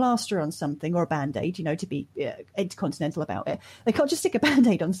stick a plaster on something or a Band-Aid, you know, to be intercontinental about it. They can't just stick a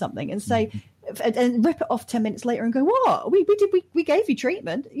Band-Aid on something and say, and rip it off 10 minutes later and go, what? We gave you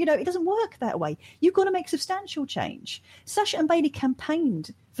treatment. You know, it doesn't work that way. You've got to make substantial change. Sasha and Bayley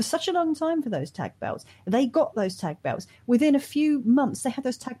campaigned for such a long time for those tag belts. They got those tag belts. Within a few months, they had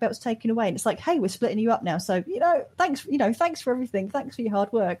those tag belts taken away. And it's like, hey, we're splitting you up now. So, thanks for everything. Thanks for your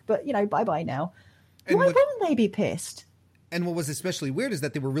hard work. But, bye-bye now. And why wouldn't they be pissed? And what was especially weird is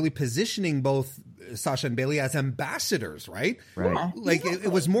that they were really positioning both Sasha and Bayley as ambassadors, right? Right. Yeah, Like exactly.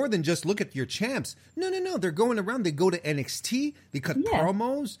 it was more than just look at your champs. No. They're going around. They go to NXT. They cut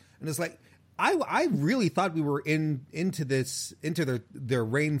promos, and it's like I really thought we were into their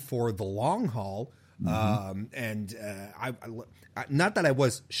reign for the long haul. And I not that I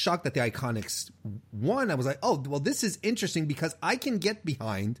was shocked that the Iconics won. I was like, oh well, this is interesting because I can get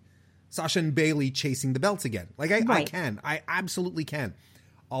behind Sasha and Bayley chasing the belts again. Like I absolutely can.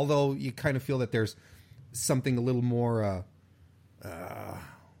 Although you kind of feel that there's something a little more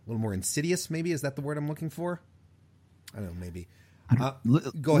insidious. Maybe is that the word I'm looking for? I don't know. Maybe.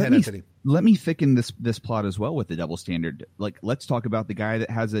 Go ahead, Anthony. Let me thicken this plot as well with the double standard. Like, let's talk about the guy that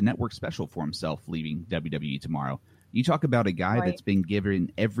has a network special for himself leaving WWE tomorrow. You talk about a guy that's been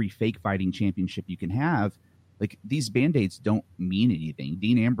given every fake fighting championship you can have. Like, these Band-Aids don't mean anything.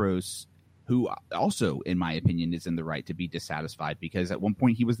 Dean Ambrose, who also, in my opinion, is in the right to be dissatisfied because at one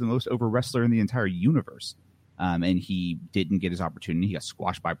point he was the most over wrestler in the entire universe. And he didn't get his opportunity. He got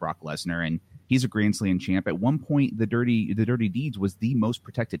squashed by Brock Lesnar, and he's a Grand Slam champ. At one point, the Dirty Deeds was the most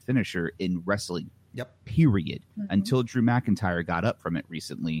protected finisher in wrestling. Yep. Period. Until Drew McIntyre got up from it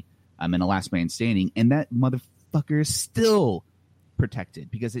recently in a Last Man Standing, and that motherfucker is still protected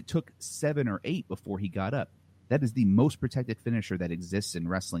because it took 7 or 8 before he got up. That is the most protected finisher that exists in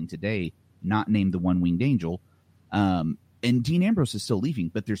wrestling today, not named the One-Winged Angel. And Dean Ambrose is still leaving,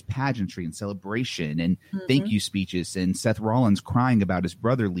 but there's pageantry and celebration and thank you speeches and Seth Rollins crying about his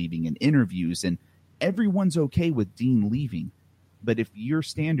brother leaving and interviews, and everyone's okay with Dean leaving. But if your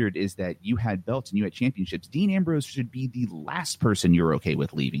standard is that you had belts and you had championships, Dean Ambrose should be the last person you're okay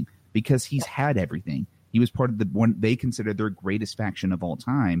with leaving because he's had everything. He was part of the one they consider their greatest faction of all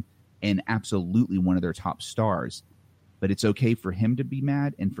time and absolutely one of their top stars. But it's okay for him to be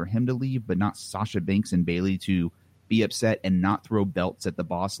mad and for him to leave, but not Sasha Banks and Bayley to be upset and not throw belts at the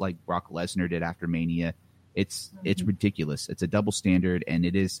boss like Brock Lesnar did after Mania. It's ridiculous. It's a double standard, and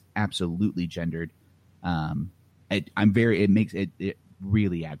it is absolutely gendered. It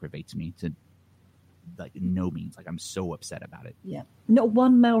really aggravates me to like no means. Like, I'm so upset about it. Yeah. Not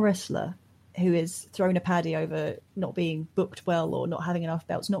one male wrestler who is thrown a paddy over not being booked well or not having enough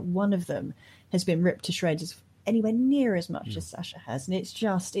belts, not one of them has been ripped to shreds anywhere near as much as Sasha has. And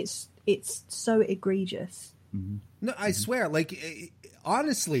it's so egregious. No, I swear, like,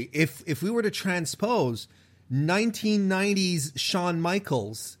 honestly, if we were to transpose 1990s Shawn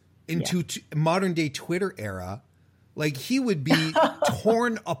Michaels into modern day Twitter era, like, he would be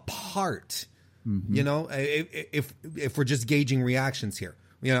torn apart. You know, if we're just gauging reactions here.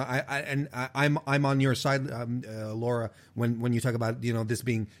 You know, I'm on your side, Laura, when you talk about, you know, this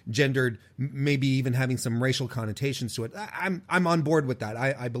being gendered, maybe even having some racial connotations to it. I'm on board with that.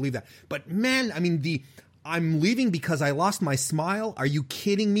 I believe that. But man, I mean, I'm leaving because I lost my smile. Are you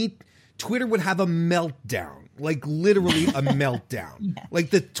kidding me? Twitter would have a meltdown, like literally a meltdown. Yeah. Like,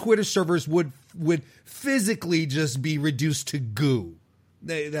 the Twitter servers would physically just be reduced to goo.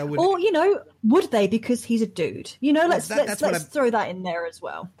 That would, or, you know, would they because he's a dude? You know, let's throw that in there as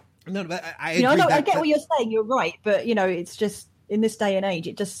well. No, but I agree. I get what you're saying. You're right, but you know, it's just in this day and age,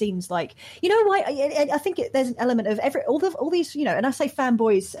 it just seems like, you know, why I think there's an element of all these, you know, and I say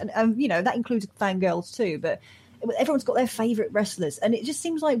fanboys, and you know, that includes fangirls too, but everyone's got their favorite wrestlers, and it just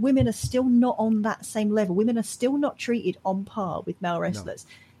seems like women are still not on that same level. Women are still not treated on par with male wrestlers.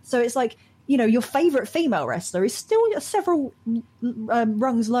 No. So it's like, you know, your favorite female wrestler is still several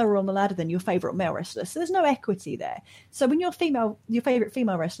rungs lower on the ladder than your favorite male wrestler. So there's no equity there. So when your favorite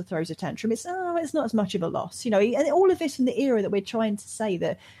female wrestler throws a tantrum, it's not as much of a loss, you know. And all of this in the era that we're trying to say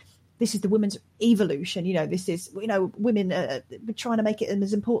that this is the women's evolution. You know, this is, you know, women we're trying to make it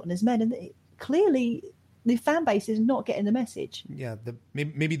as important as men, and clearly the fan base is not getting the message. Yeah,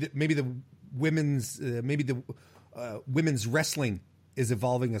 maybe the women's wrestling is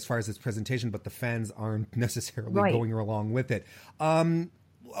evolving as far as its presentation, but the fans aren't necessarily going along with it.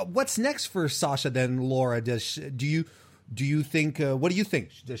 What's next for Sasha then, Laura? Do you think? What do you think?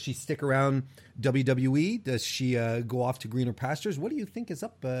 Does she stick around WWE? Does she go off to greener pastures? What do you think is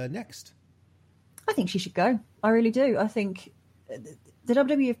up next? I think she should go. I really do. I think the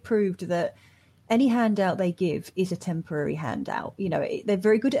WWE have proved that any handout they give is a temporary handout. You know, they're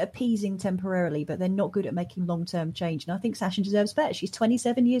very good at appeasing temporarily, but they're not good at making long-term change. And I think Sasha deserves better. She's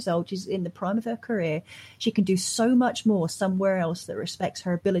 27 years old. She's in the prime of her career. She can do so much more somewhere else that respects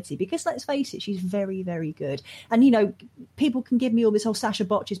her ability, because let's face it, she's very, very good. And, you know, people can give me all this whole Sasha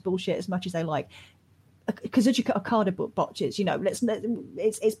botches bullshit as much as they like. Kazuchika Okada botches, you know, it's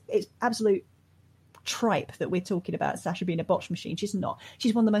absolute tripe that we're talking about Sasha being a botch machine. She's not.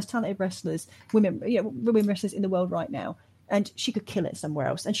 She's one of the most talented women wrestlers in the world right now, and she could kill it somewhere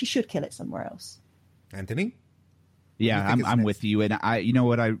else, and she should kill it somewhere else. Anthony? Yeah, I'm with you, and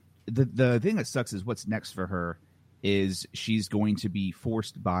the thing that sucks is what's next for her is she's going to be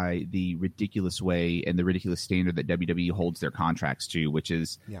forced by the ridiculous way and the ridiculous standard that WWE holds their contracts to, which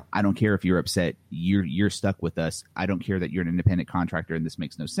is, I don't care if you're upset, you're stuck with us. I don't care that you're an independent contractor and this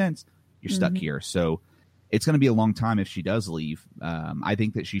makes no sense. You're stuck here. So it's going to be a long time if she does leave. I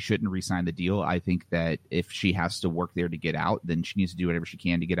think that she shouldn't re-sign the deal. I think that if she has to work there to get out, then she needs to do whatever she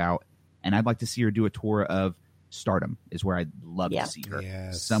can to get out. And I'd like to see her do a tour of Stardom is where I'd love to see her.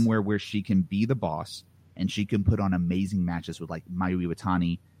 Yes. Somewhere where she can be the boss and she can put on amazing matches with like Mayu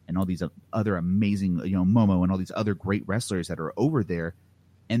Iwatani and all these other amazing, Momo and all these other great wrestlers that are over there.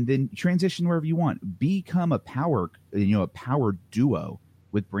 And then transition wherever you want. Become a power duo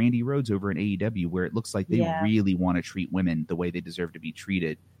with Brandy Rhodes over in AEW, where it looks like they really want to treat women the way they deserve to be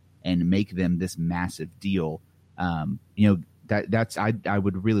treated and make them this massive deal. I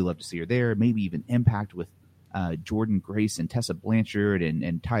would really love to see her there. Maybe even Impact with Jordan Grace and Tessa Blanchard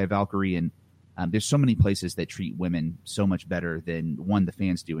and Taya Valkyrie. And there's so many places that treat women so much better than the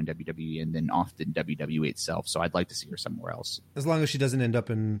fans do in WWE and then often WWE itself. So I'd like to see her somewhere else. As long as she doesn't end up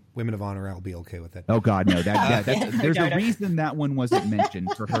in Women of Honor, I'll be okay with it. Oh God, no! There's a reason that one wasn't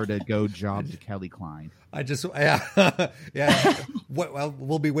mentioned for her to go job to Kelly Klein. Well,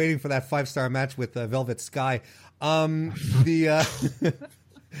 we'll be waiting for that 5-star match with Velvet Sky. I'm just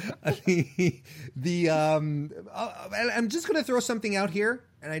going to throw something out here,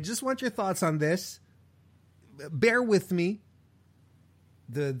 and I just want your thoughts on this. Bear with me.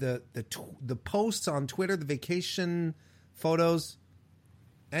 The posts on Twitter, the vacation photos.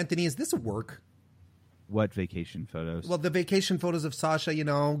 Anthony, is this a work? What vacation photos? Well, the vacation photos of Sasha,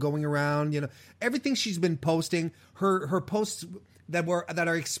 going around, everything she's been posting, her posts that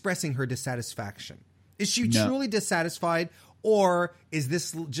are expressing her dissatisfaction. Is she truly dissatisfied? Or is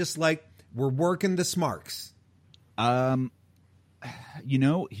this just like we're working the smarks? Here's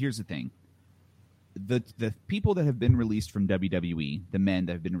the thing. The people that have been released from WWE, the men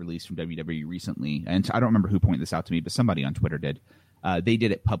that have been released from WWE recently, and I don't remember who pointed this out to me, but somebody on Twitter did. They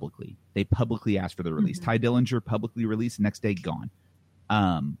did it publicly. They publicly asked for the release. Ty Dillinger publicly released, next day gone.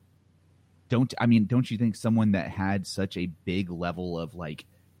 Don't you think someone that had such a big level of like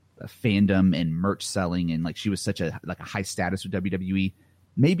fandom and merch selling and like she was such a high status with WWE,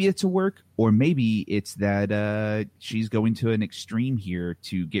 maybe it's a work, or maybe it's that she's going to an extreme here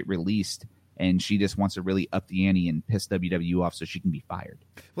to get released and she just wants to really up the ante and piss WWE off so she can be fired.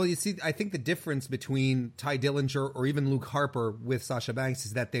 Well, you see, I think the difference between Ty Dillinger or even Luke Harper with Sasha Banks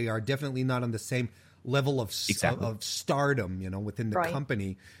is that they are definitely not on the same level of stardom, within the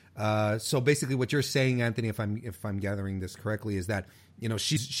company. So basically what you're saying, Anthony, if I'm gathering this correctly, is that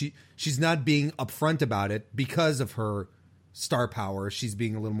she's not being upfront about it because of her star power. She's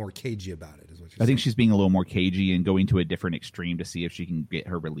being a little more cagey about it, is what you're saying. I think she's being a little more cagey and going to a different extreme to see if she can get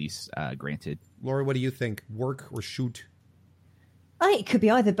her release granted. Laura, what do you think? Work or shoot? I think it could be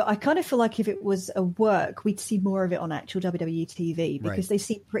either, but I kind of feel like if it was a work, we'd see more of it on actual WWE TV because they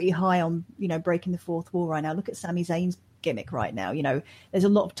seem pretty high on, breaking the fourth wall right now. Look at Sami Zayn's gimmick right now. There's a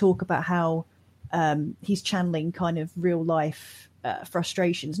lot of talk about how he's channeling kind of real life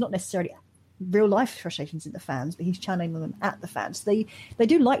frustrations, not necessarily real life frustrations in the fans, but he's channeling them at the fans. They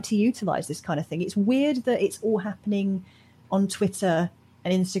do like to utilize this kind of thing. It's weird that it's all happening on Twitter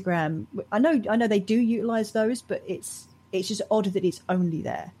and Instagram. I know they do utilize those, but it's just odd that it's only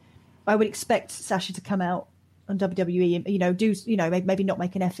there. I would expect Sasha to come out on WWE and maybe not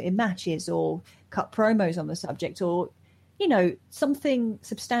make an effort in matches or cut promos on the subject or something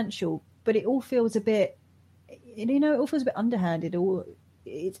substantial, but it all feels a bit underhanded, or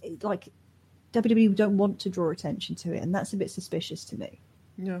it's like WWE don't want to draw attention to it, and that's a bit suspicious to me.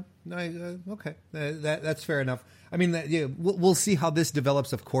 Yeah, okay, that's fair enough. I mean, we'll see how this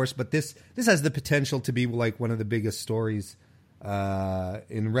develops, of course, but this has the potential to be like one of the biggest stories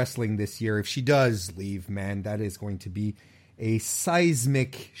in wrestling this year. If she does leave, man, that is going to be a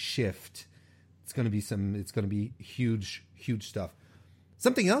seismic shift. It's going to be huge stuff.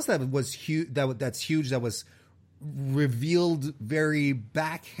 Something else that was huge, that's huge, that was revealed very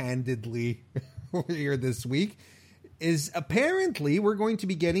backhandedly earlier this week, is apparently we're going to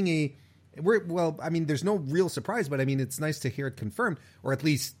be getting there's no real surprise, but I mean, it's nice to hear it confirmed, or at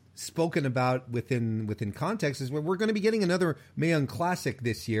least spoken about within context, is we're going to be getting another Mae Young Classic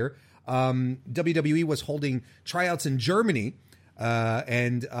this year. WWE was holding tryouts in Germany,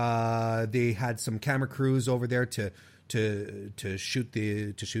 and they had some camera crews over there to shoot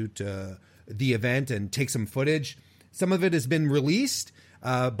the event and take some footage. Some of it has been released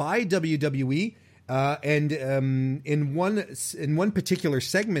by WWE, and in one particular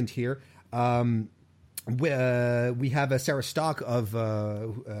segment here, we have Sarah Stock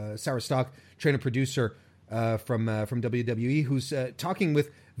trainer producer from WWE, who's talking with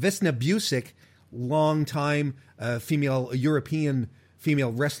Vesna Busic, longtime European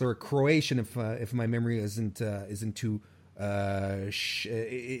female wrestler, Croatian, if my memory isn't too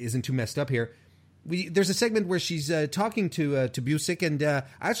messed up here. There's a segment where she's talking to Busic and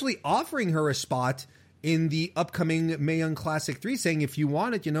actually offering her a spot in the upcoming Mae Young Classic 3, saying if you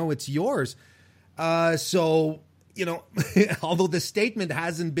want it, it's yours. So, although the statement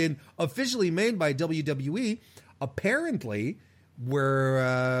hasn't been officially made by WWE, apparently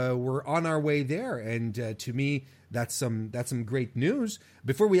we're on our way there, and to me, that's some great news.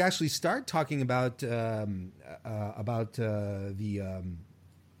 Before we actually start talking about the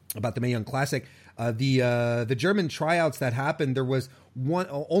Mae Young Classic, the German tryouts that happened, there was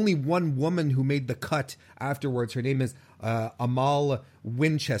only one woman who made the cut afterwards. Her name is Amal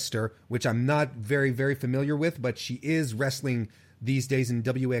Winchester, which I'm not very, very familiar with, but she is wrestling these days in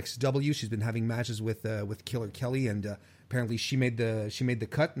WXW. She's been having matches with Killer Kelly, and apparently she made the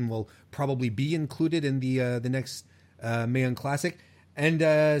cut and will probably be included in the next Mae Young Classic.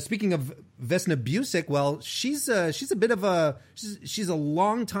 And speaking of Vesna Busic, well, she's a bit of she's a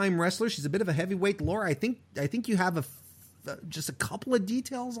long-time wrestler. She's a bit of a heavyweight. Laura, I think you have just a couple of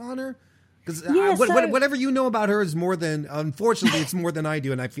details on her, because whatever you know about her is more than, unfortunately, it's more than I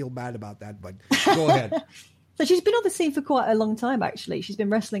do, and I feel bad about that. But go ahead. So she's been on the scene for quite a long time, actually. She's been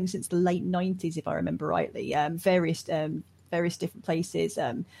wrestling since the late 90s, if I remember rightly. Various different places.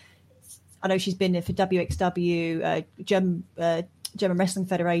 I know she's been for WXW, German Wrestling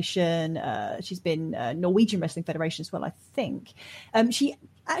Federation. She's been Norwegian Wrestling Federation as well, I think. She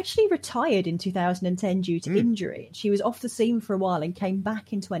actually retired in 2010 due to injury. She was off the scene for a while and came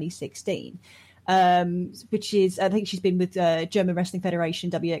back in 2016. Which is, I think she's been with German Wrestling Federation,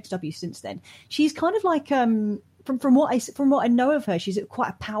 WXW, since then. She's kind of like, from what I know of her, she's quite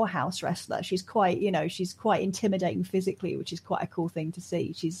a powerhouse wrestler. She's quite intimidating physically, which is quite a cool thing to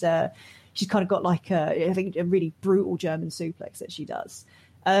see. She's kind of got like I think a really brutal German suplex that she does.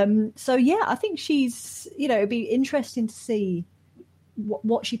 So yeah, I think she's, it'd be interesting to see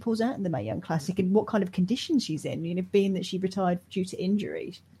what she pulls out in the Mae Young Classic and what kind of conditions she's in, being that she retired due to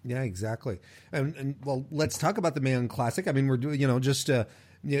injury. Yeah, exactly. And well, let's talk about the Mae Young Classic. I mean, we're doing,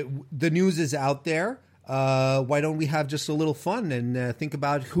 the news is out there. Why don't we have just a little fun and think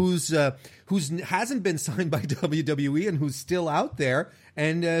about who's hasn't been signed by WWE and who's still out there,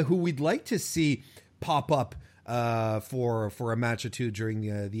 and who we'd like to see pop up for a match or two during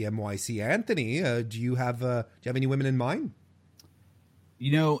the MYC. Anthony, do you have any women in mind?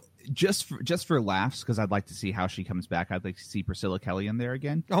 Just for laughs, because I'd like to see how she comes back. I'd like to see Priscilla Kelly in there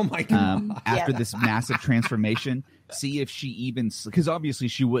again. Oh my God! After this massive transformation, see if she even, because obviously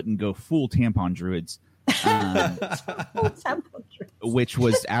she wouldn't go full tampon druids, which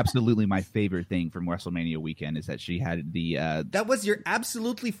was absolutely my favorite thing from WrestleMania weekend. Is that she had the that was your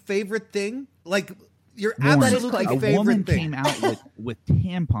absolutely favorite thing, like your absolutely favorite thing. A woman came out with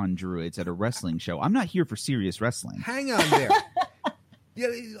tampon druids at a wrestling show. I'm not here for serious wrestling. Hang on there. Yeah,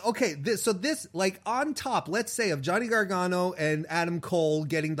 okay, so this, like, on top, let's say, of Johnny Gargano and Adam Cole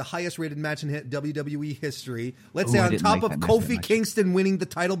getting the highest rated match in WWE history, let's say on top of Kofi Kingston winning the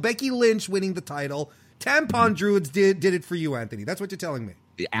title, Becky Lynch winning the title, Tampon Druids did it for you, Anthony. That's what you're telling me.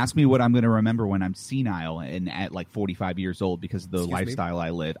 Ask me what I'm going to remember when I'm senile and at like 45 years old because of the lifestyle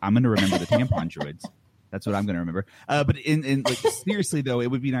I live. I'm going to remember the Tampon Druids. That's what I'm going to remember. But in like, seriously, though, it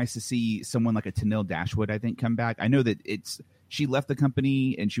would be nice to see someone like a Tenille Dashwood, I think, come back. I know that she left the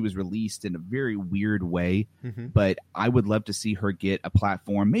company and she was released in a very weird way, but I would love to see her get a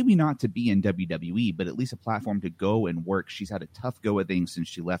platform, maybe not to be in WWE, but at least a platform to go and work. She's had a tough go at things since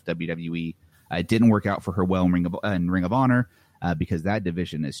she left WWE. It didn't work out for her well in Ring of Honor because that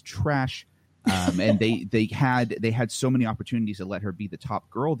division is trash. And they had so many opportunities to let her be the top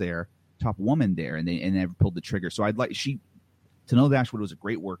girl there, top woman there, and they never pulled the trigger. So Tenille Dashwood was a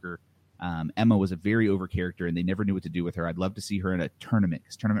great worker. Emma was a very over character, and they never knew what to do with her. I'd love to see her in a tournament,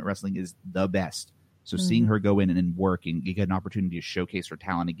 because tournament wrestling is the best. So seeing her go in and work and get an opportunity to showcase her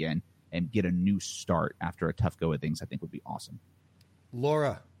talent again and get a new start after a tough go of things, I think would be awesome.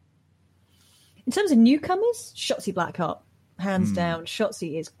 Laura. In terms of newcomers, Shotzi Blackheart, hands down.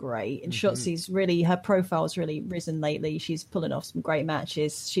 Shotzi is great, and Shotzi's really, her profile's really risen lately. She's pulling off some great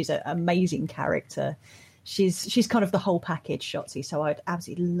matches. She's an amazing character. She's kind of the whole package, Shotzi. So I'd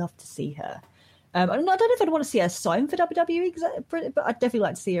absolutely love to see her. I don't know if I'd want to see her sign for WWE, but I'd definitely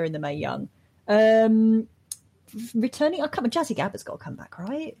like to see her in the Mae Young. Returning, Jazzy Gabber's got to come back,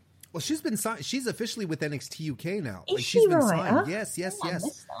 right? Well, she's been signed. She's officially with NXT UK now. Is she's she been right? signed. Huh? Yes. I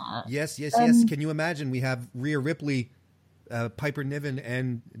missed that. Yes. Can you imagine? We have Rhea Ripley, Piper Niven,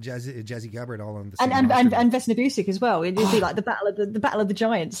 and Jazzy Gabbard all on the same roster. and Vesna Busick as well. It'd be like the battle of the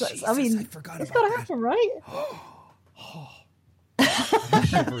giants. Jesus, I mean, I forgot it's about got to that. happen, right?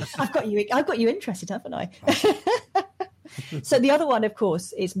 I've got you interested, haven't I? So the other one, of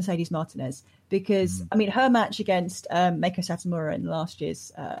course, is Mercedes Martinez, because I mean, her match against Meiko Satomura in last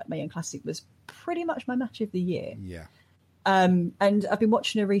year's Mae Young Classic was pretty much my match of the year. Yeah. And I've been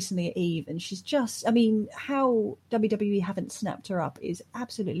watching her recently at Eve, and she's just, I mean, how WWE haven't snapped her up is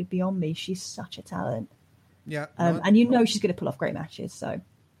absolutely beyond me. She's such a talent. Yeah. And you know she's going to pull off great matches, so.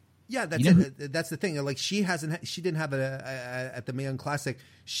 Yeah, that's it. That's the thing. Like she didn't have at the Mae Young Classic.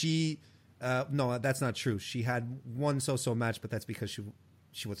 No, that's not true. She had one so-so match, but that's because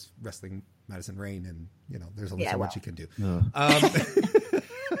she was wrestling Madison Rayne, and there's only so much you can do.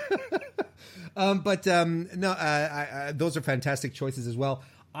 Those are fantastic choices as well.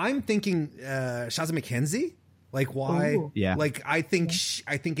 I'm thinking Shazza McKenzie. Like why? Ooh. Yeah. Like I think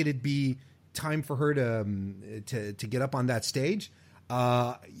it'd be time for her to get up on that stage.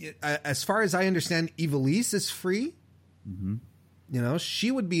 As far as I understand, Ivelisse is free. Mm-hmm.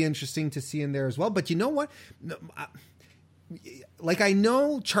 She would be interesting to see in there as well. But you know what? Like I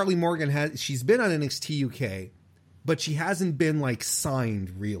know Charlie Morgan she's been on NXT UK, but she hasn't been like signed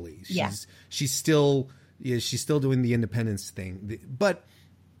really. She's still doing the independence thing. But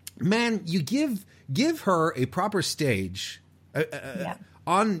man, you give her a proper stage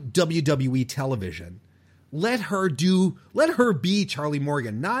on WWE television. Let her be Charlie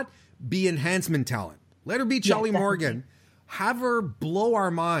Morgan, not be enhancement talent. Let her be Charlie Morgan. Have her blow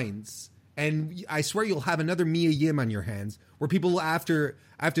our minds, and I swear you'll have another Mia Yim on your hands, where people after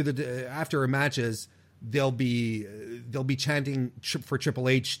her matches they'll be chanting for Triple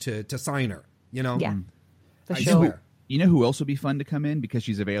H to sign her. Yeah, for I sure. swear. You know who else would be fun to come in because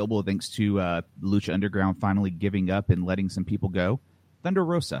she's available thanks to Lucha Underground finally giving up and letting some people go? Thunder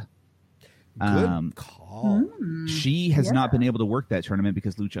Rosa. Good call. She has not been able to work that tournament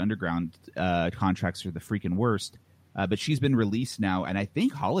because Lucha Underground contracts are the freaking worst. But she's been released now, and I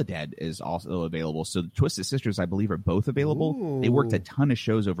think Holodead is also available. So the Twisted Sisters, I believe, are both available. Ooh. They worked a ton of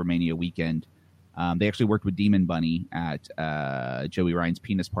shows over Mania weekend. They actually worked with Demon Bunny at Joey Ryan's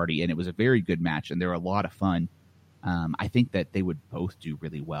Penis Party, and it was a very good match, and they were a lot of fun. I think that they would both do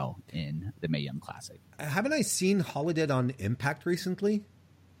really well in the Mae Young Classic. Haven't I seen Holodead on Impact recently?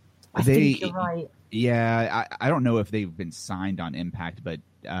 I think you're right. Yeah, I don't know if they've been signed on Impact, but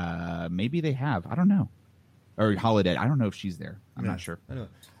maybe they have. I don't know. Or Holodead. I don't know if she's there. I'm not sure. I know.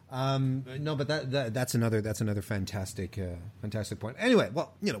 No, but that's another fantastic point. Anyway,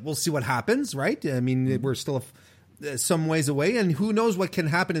 well, we'll see what happens, right? I mean, we're still some ways away, and who knows what can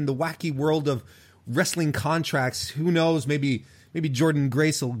happen in the wacky world of wrestling contracts? Who knows? Maybe Jordan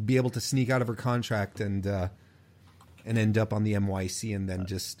Grace will be able to sneak out of her contract and end up on the NYC, and then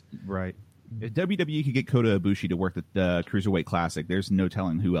just right. If WWE could get Kota Ibushi to work the Cruiserweight Classic, there's no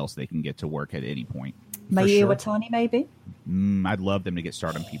telling who else they can get to work at any point. Mayu Iwatani, maybe? I'd love them to get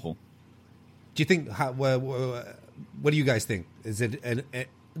Stardom people. Do you think? What do you guys think? Is it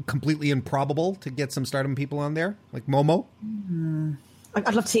completely improbable to get some Stardom people on there, like Momo?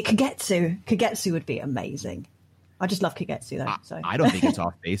 I'd love to see Kagetsu. Kagetsu would be amazing. I just love Kagetsu, though. So. I don't think it's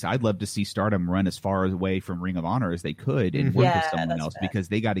off base. I'd love to see Stardom run as far away from Ring of Honor as they could and work with someone else because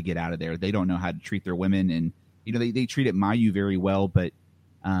they got to get out of there. They don't know how to treat their women, and they treated Mayu very well, but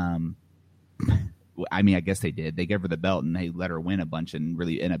I mean, I guess they did. They gave her the belt and they let her win a bunch and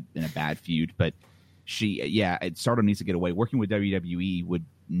really in a bad feud. But Stardom needs to get away. Working with WWE would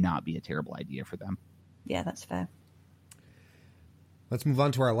not be a terrible idea for them. Yeah, that's fair. Let's move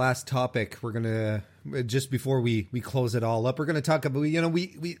on to our last topic. We're gonna just before we close it all up, we're gonna talk about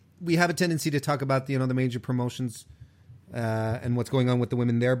we have a tendency to talk about the major promotions and what's going on with the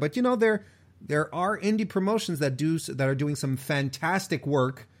women there. But there are indie promotions that are doing some fantastic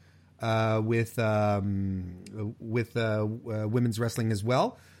work. with women's wrestling as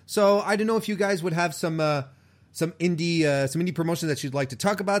well. So I don't know if you guys would have some indie promotions that you'd like to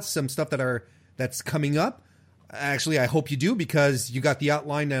talk about, some stuff that's coming up. Actually, I hope you do, because you got the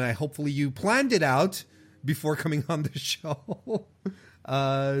outline, and hopefully you planned it out before coming on the show.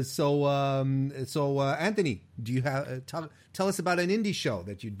 So Anthony, do you have tell us about an indie show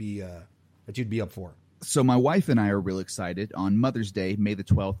that you'd be up for? So my wife and I are real excited. On Mother's Day, May the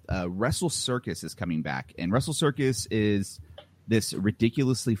 12th, Wrestle Circus is coming back. And Wrestle Circus is this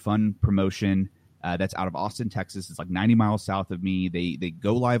ridiculously fun promotion that's out of Austin, Texas. It's like 90 miles south of me. They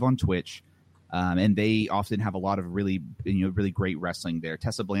go live on Twitch, and they often have a lot of really great wrestling there.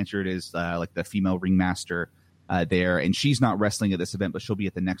 Tessa Blanchard is like the female ringmaster there, and she's not wrestling at this event, but she'll be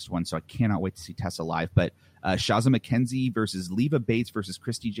at the next one. So I cannot wait to see Tessa live. But Shaza McKenzie versus Leva Bates versus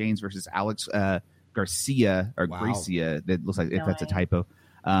Christy James versus Alex Garcia or Gracia. That looks like if that's a typo.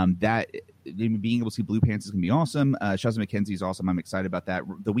 That being able to see Blue Pants is gonna be awesome. Shaza McKenzie is awesome. I'm excited about that.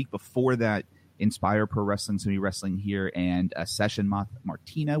 The week before that, Inspire Pro Wrestling is gonna be wrestling here, and Session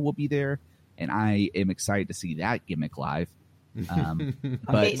Martina will be there, and I am excited to see that gimmick live. But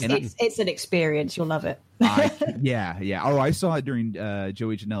it's an experience. You'll love it. Yeah. Oh, I saw it during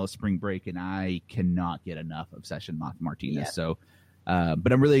Joey Janela's spring break, and I cannot get enough of Session Martinez. Yeah. So,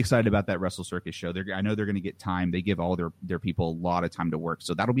 but I'm really excited about that Wrestle Circus show. I know they're going to get time. They give all their people a lot of time to work.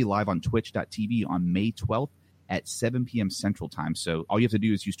 So that'll be live on twitch.tv on May 12th at 7 p.m. Central Time. So all you have to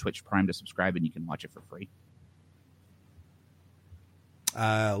do is use Twitch Prime to subscribe, and you can watch it for free.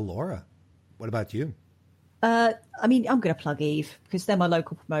 Laura, what about you? I mean, I'm going to plug Eve, because they're my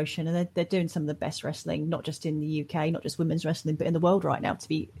local promotion, and they're doing some of the best wrestling, not just in the UK, not just women's wrestling, but in the world right now, to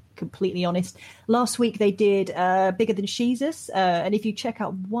be completely honest. Last week they did Bigger Than Jesus, and if you check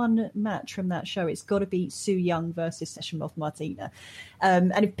out one match from that show, it's got to be Sue Young versus Session Moth Martina.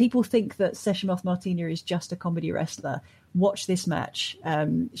 And if people think that Session Moth Martina is just a comedy wrestler, watch this match.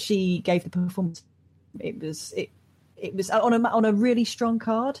 She gave the performance. It was on a really strong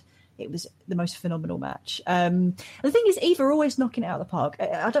card. It was the most phenomenal match. The thing is, Eve are always knocking it out of the park.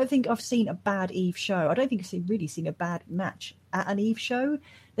 I don't think I've seen a bad Eve show. I don't think I've really seen a bad match at an Eve show.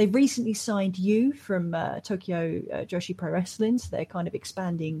 They've recently signed Yu from Tokyo Joshi Pro Wrestling, so they're kind of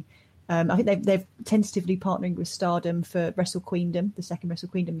expanding. I think they're tentatively partnering with Stardom for Wrestle Queendom, the second Wrestle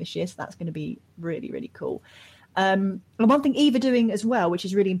Queendom this year, so that's going to be really, really cool. And one thing Eve are doing as well, which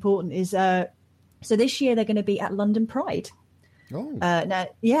is really important, is so this year they're going to be at London Pride. Now,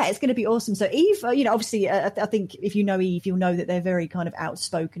 yeah, it's going to be awesome. So Eve, obviously, I think if you know Eve, you'll know that they're very kind of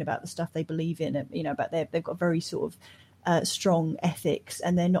outspoken about the stuff they believe in. But they've got very sort of strong ethics,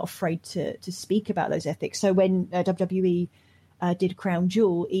 and they're not afraid to speak about those ethics. So when WWE did Crown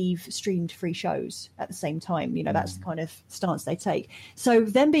Jewel, Eve streamed 3 shows at the same time. That's the kind of stance they take. So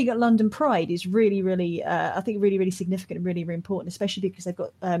them being at London Pride is really, really, I think, really, really significant and really, really important, especially because they've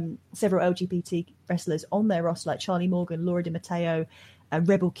got several LGBT wrestlers on their roster, like Charlie Morgan, Laura Di Matteo,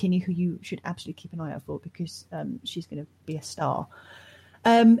 Rebel Kinney, who you should absolutely keep an eye out for, because she's going to be a star.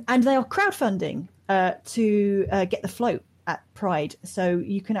 And they are crowdfunding to get the float at Pride, so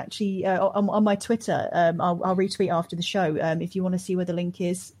you can actually on my Twitter, I'll retweet after the show. If you want to see where the link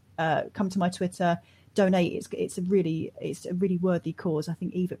is, come to my Twitter, donate. It's a really worthy cause. I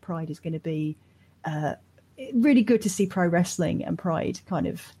think Eve at Pride is going to be really good to see pro wrestling and Pride kind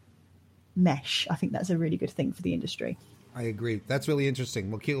of mesh. I think that's a really good thing for the industry. I agree. That's really interesting.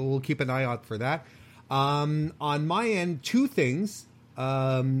 We'll keep an eye out for that. On my end, 2 things.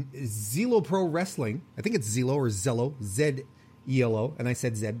 Zelo Pro Wrestling, I think it's Zelo or Zello, Z-E-L-O, and I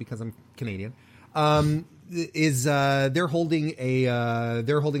said Z because I'm Canadian. They're holding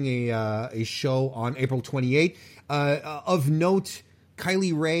a show on April 28th. Of note,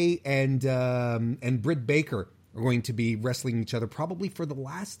 Kylie Ray and Britt Baker are going to be wrestling each other probably for the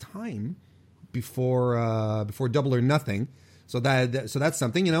last time before Double or Nothing. So that's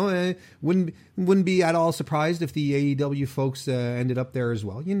something, wouldn't be at all surprised if the AEW folks ended up there as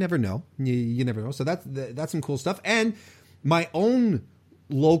well. You never know. You never know. So that's some cool stuff. And my own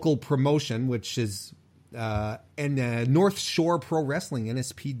local promotion, which is North Shore Pro Wrestling,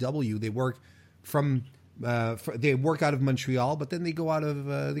 NSPW. They work they work out of Montreal, but then they go out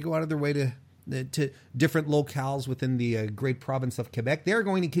of their way to different locales within the great province of Quebec. They're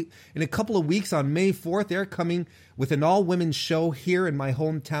going to, in a couple of weeks on May 4th, they're coming with an all-women show here in my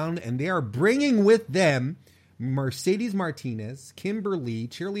hometown, and they are bringing with them Mercedes Martinez, Kimberly,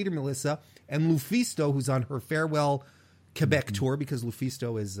 Cheerleader Melissa, and Lufisto, who's on her farewell Quebec tour, because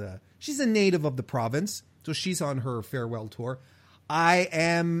Lufisto is she's a native of the province, so she's on her farewell tour. I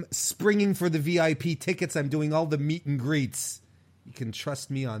am springing for the VIP tickets. I'm doing all the meet and greets You can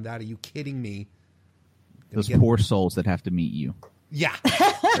trust me on that. Are you kidding me? Those poor souls that have to meet you. Yeah.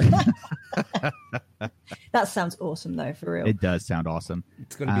 That sounds awesome, though, for real. It does sound awesome.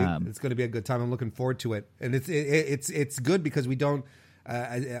 It's gonna be a good time. I'm looking forward to it, and it's good because we don't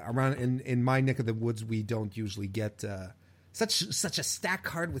around in my neck of the woods we don't usually get such a stack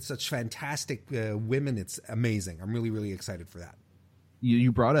card with such fantastic women. It's amazing. I'm really excited for that.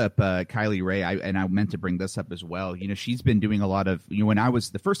 You brought up Kylie Rae, and I meant to bring this up as well. She's been doing a lot of, when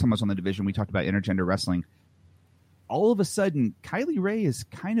the first time I was on the division, we talked about intergender wrestling. All of a sudden, Kylie Rae is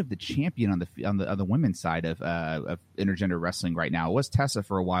kind of the champion on the women's side of intergender wrestling right now. It was Tessa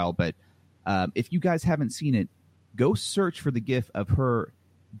for a while, but if you guys haven't seen it, go search for the gif of her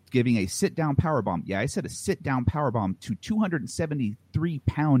giving a sit-down powerbomb. Yeah, I said a sit-down powerbomb to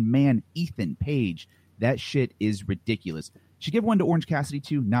 273-pound man Ethan Page. That shit is ridiculous. She gave one to Orange Cassidy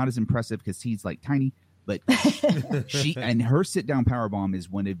too. Not as impressive because he's like tiny, but her sit-down powerbomb is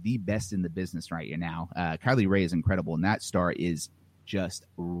one of the best in the business right now. Kylie Rae is incredible, and that star is just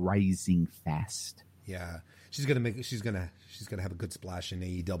rising fast. Yeah, she's gonna have a good splash in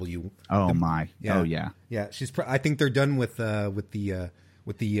AEW. Oh my! Yeah. Oh yeah! Yeah, I think they're done with the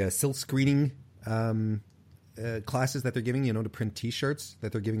silk screening classes that they're giving. To print T-shirts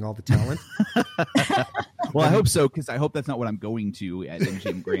that they're giving all the talent. Well, I hope so, because I hope that's not what I'm going to at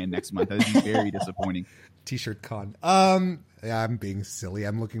MGM Grand next month. That would be very disappointing. T-shirt con. Yeah, I'm being silly.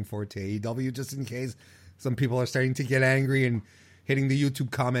 I'm looking forward to AEW just in case some people are starting to get angry and hitting the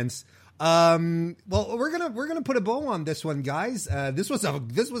YouTube comments. Well, we're gonna put a bow on this one, guys. This was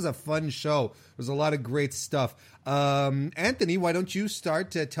a fun show. There was a lot of great stuff. Anthony, why don't you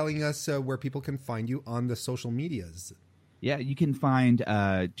start telling us where people can find you on the social medias? Yeah, you can find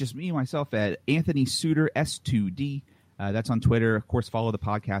just me and myself at Anthony Suter S2D. That's on Twitter. Of course, follow the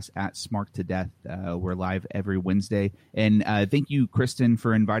podcast at Smart to Death. We're live every Wednesday. And thank you, Kristen,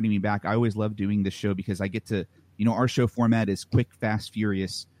 for inviting me back. I always love doing this show because I get to, our show format is quick, fast,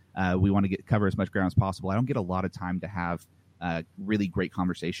 furious. We want to cover as much ground as possible. I don't get a lot of time to have really great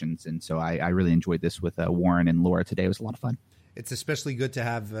conversations. And so I really enjoyed this with Warren and Laura today. It was a lot of fun. It's especially good to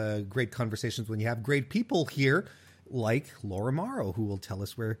have great conversations when you have great people here, like Laura Morrow, who will tell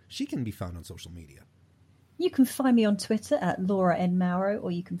us where she can be found on social media. You can find me on Twitter at Laura N. Mauro,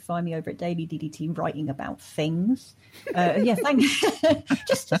 or you can find me over at Daily DDT writing about things.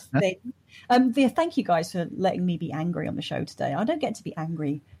 Just things. Thank you guys for letting me be angry on the show today. I don't get to be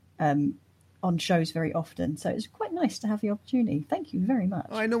angry on shows very often, so it's quite nice to have the opportunity. Thank you very much.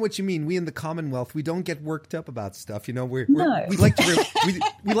 Oh, I know what you mean. We in the Commonwealth, we don't get worked up about stuff. We like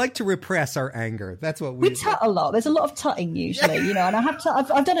to repress our anger. That's what we tut a lot. There's a lot of tutting usually, and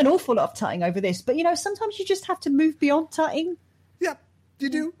I've done an awful lot of tutting over this, but sometimes you just have to move beyond tutting. Yeah,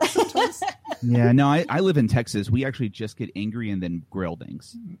 you do sometimes. Yeah, no, I live in Texas. We actually just get angry and then grill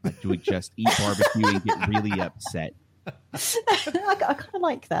things. We just eat barbecue and get really upset. I kind of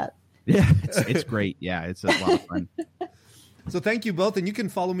like that. Yeah, it's great. Yeah, it's a lot of fun. So thank you both. And you can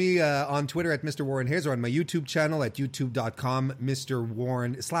follow me on Twitter at Mr. Warren Hayes, or on my YouTube channel at youtube.com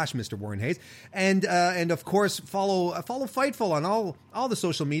 /Mr. Warren Hayes. And of course, follow Fightful on all the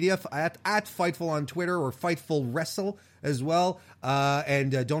social media at Fightful on Twitter, or Fightful Wrestle as well.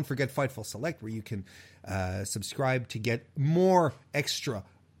 And don't forget Fightful Select, where you can subscribe to get more extra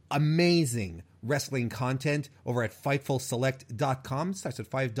amazing wrestling content over at FightfulSelect.com. It starts at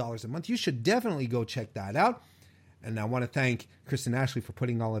 $5 a month. You should definitely go check that out. And I want to thank Kristen Ashley for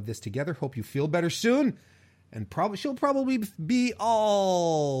putting all of this together. Hope you feel better soon. And she'll probably be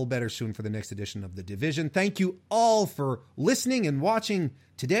all better soon for the next edition of The Division. Thank you all for listening and watching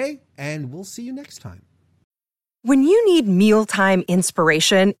today, and we'll see you next time. When you need mealtime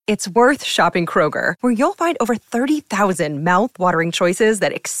inspiration, it's worth shopping Kroger, where you'll find over 30,000 mouth-watering choices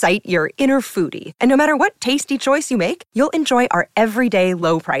that excite your inner foodie. And no matter what tasty choice you make, you'll enjoy our everyday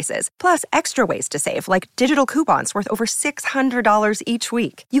low prices, plus extra ways to save, like digital coupons worth over $600 each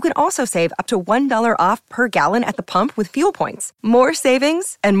week. You can also save up to $1 off per gallon at the pump with fuel points. More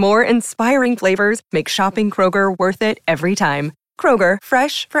savings and more inspiring flavors make shopping Kroger worth it every time. Kroger,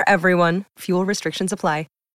 fresh for everyone. Fuel restrictions apply.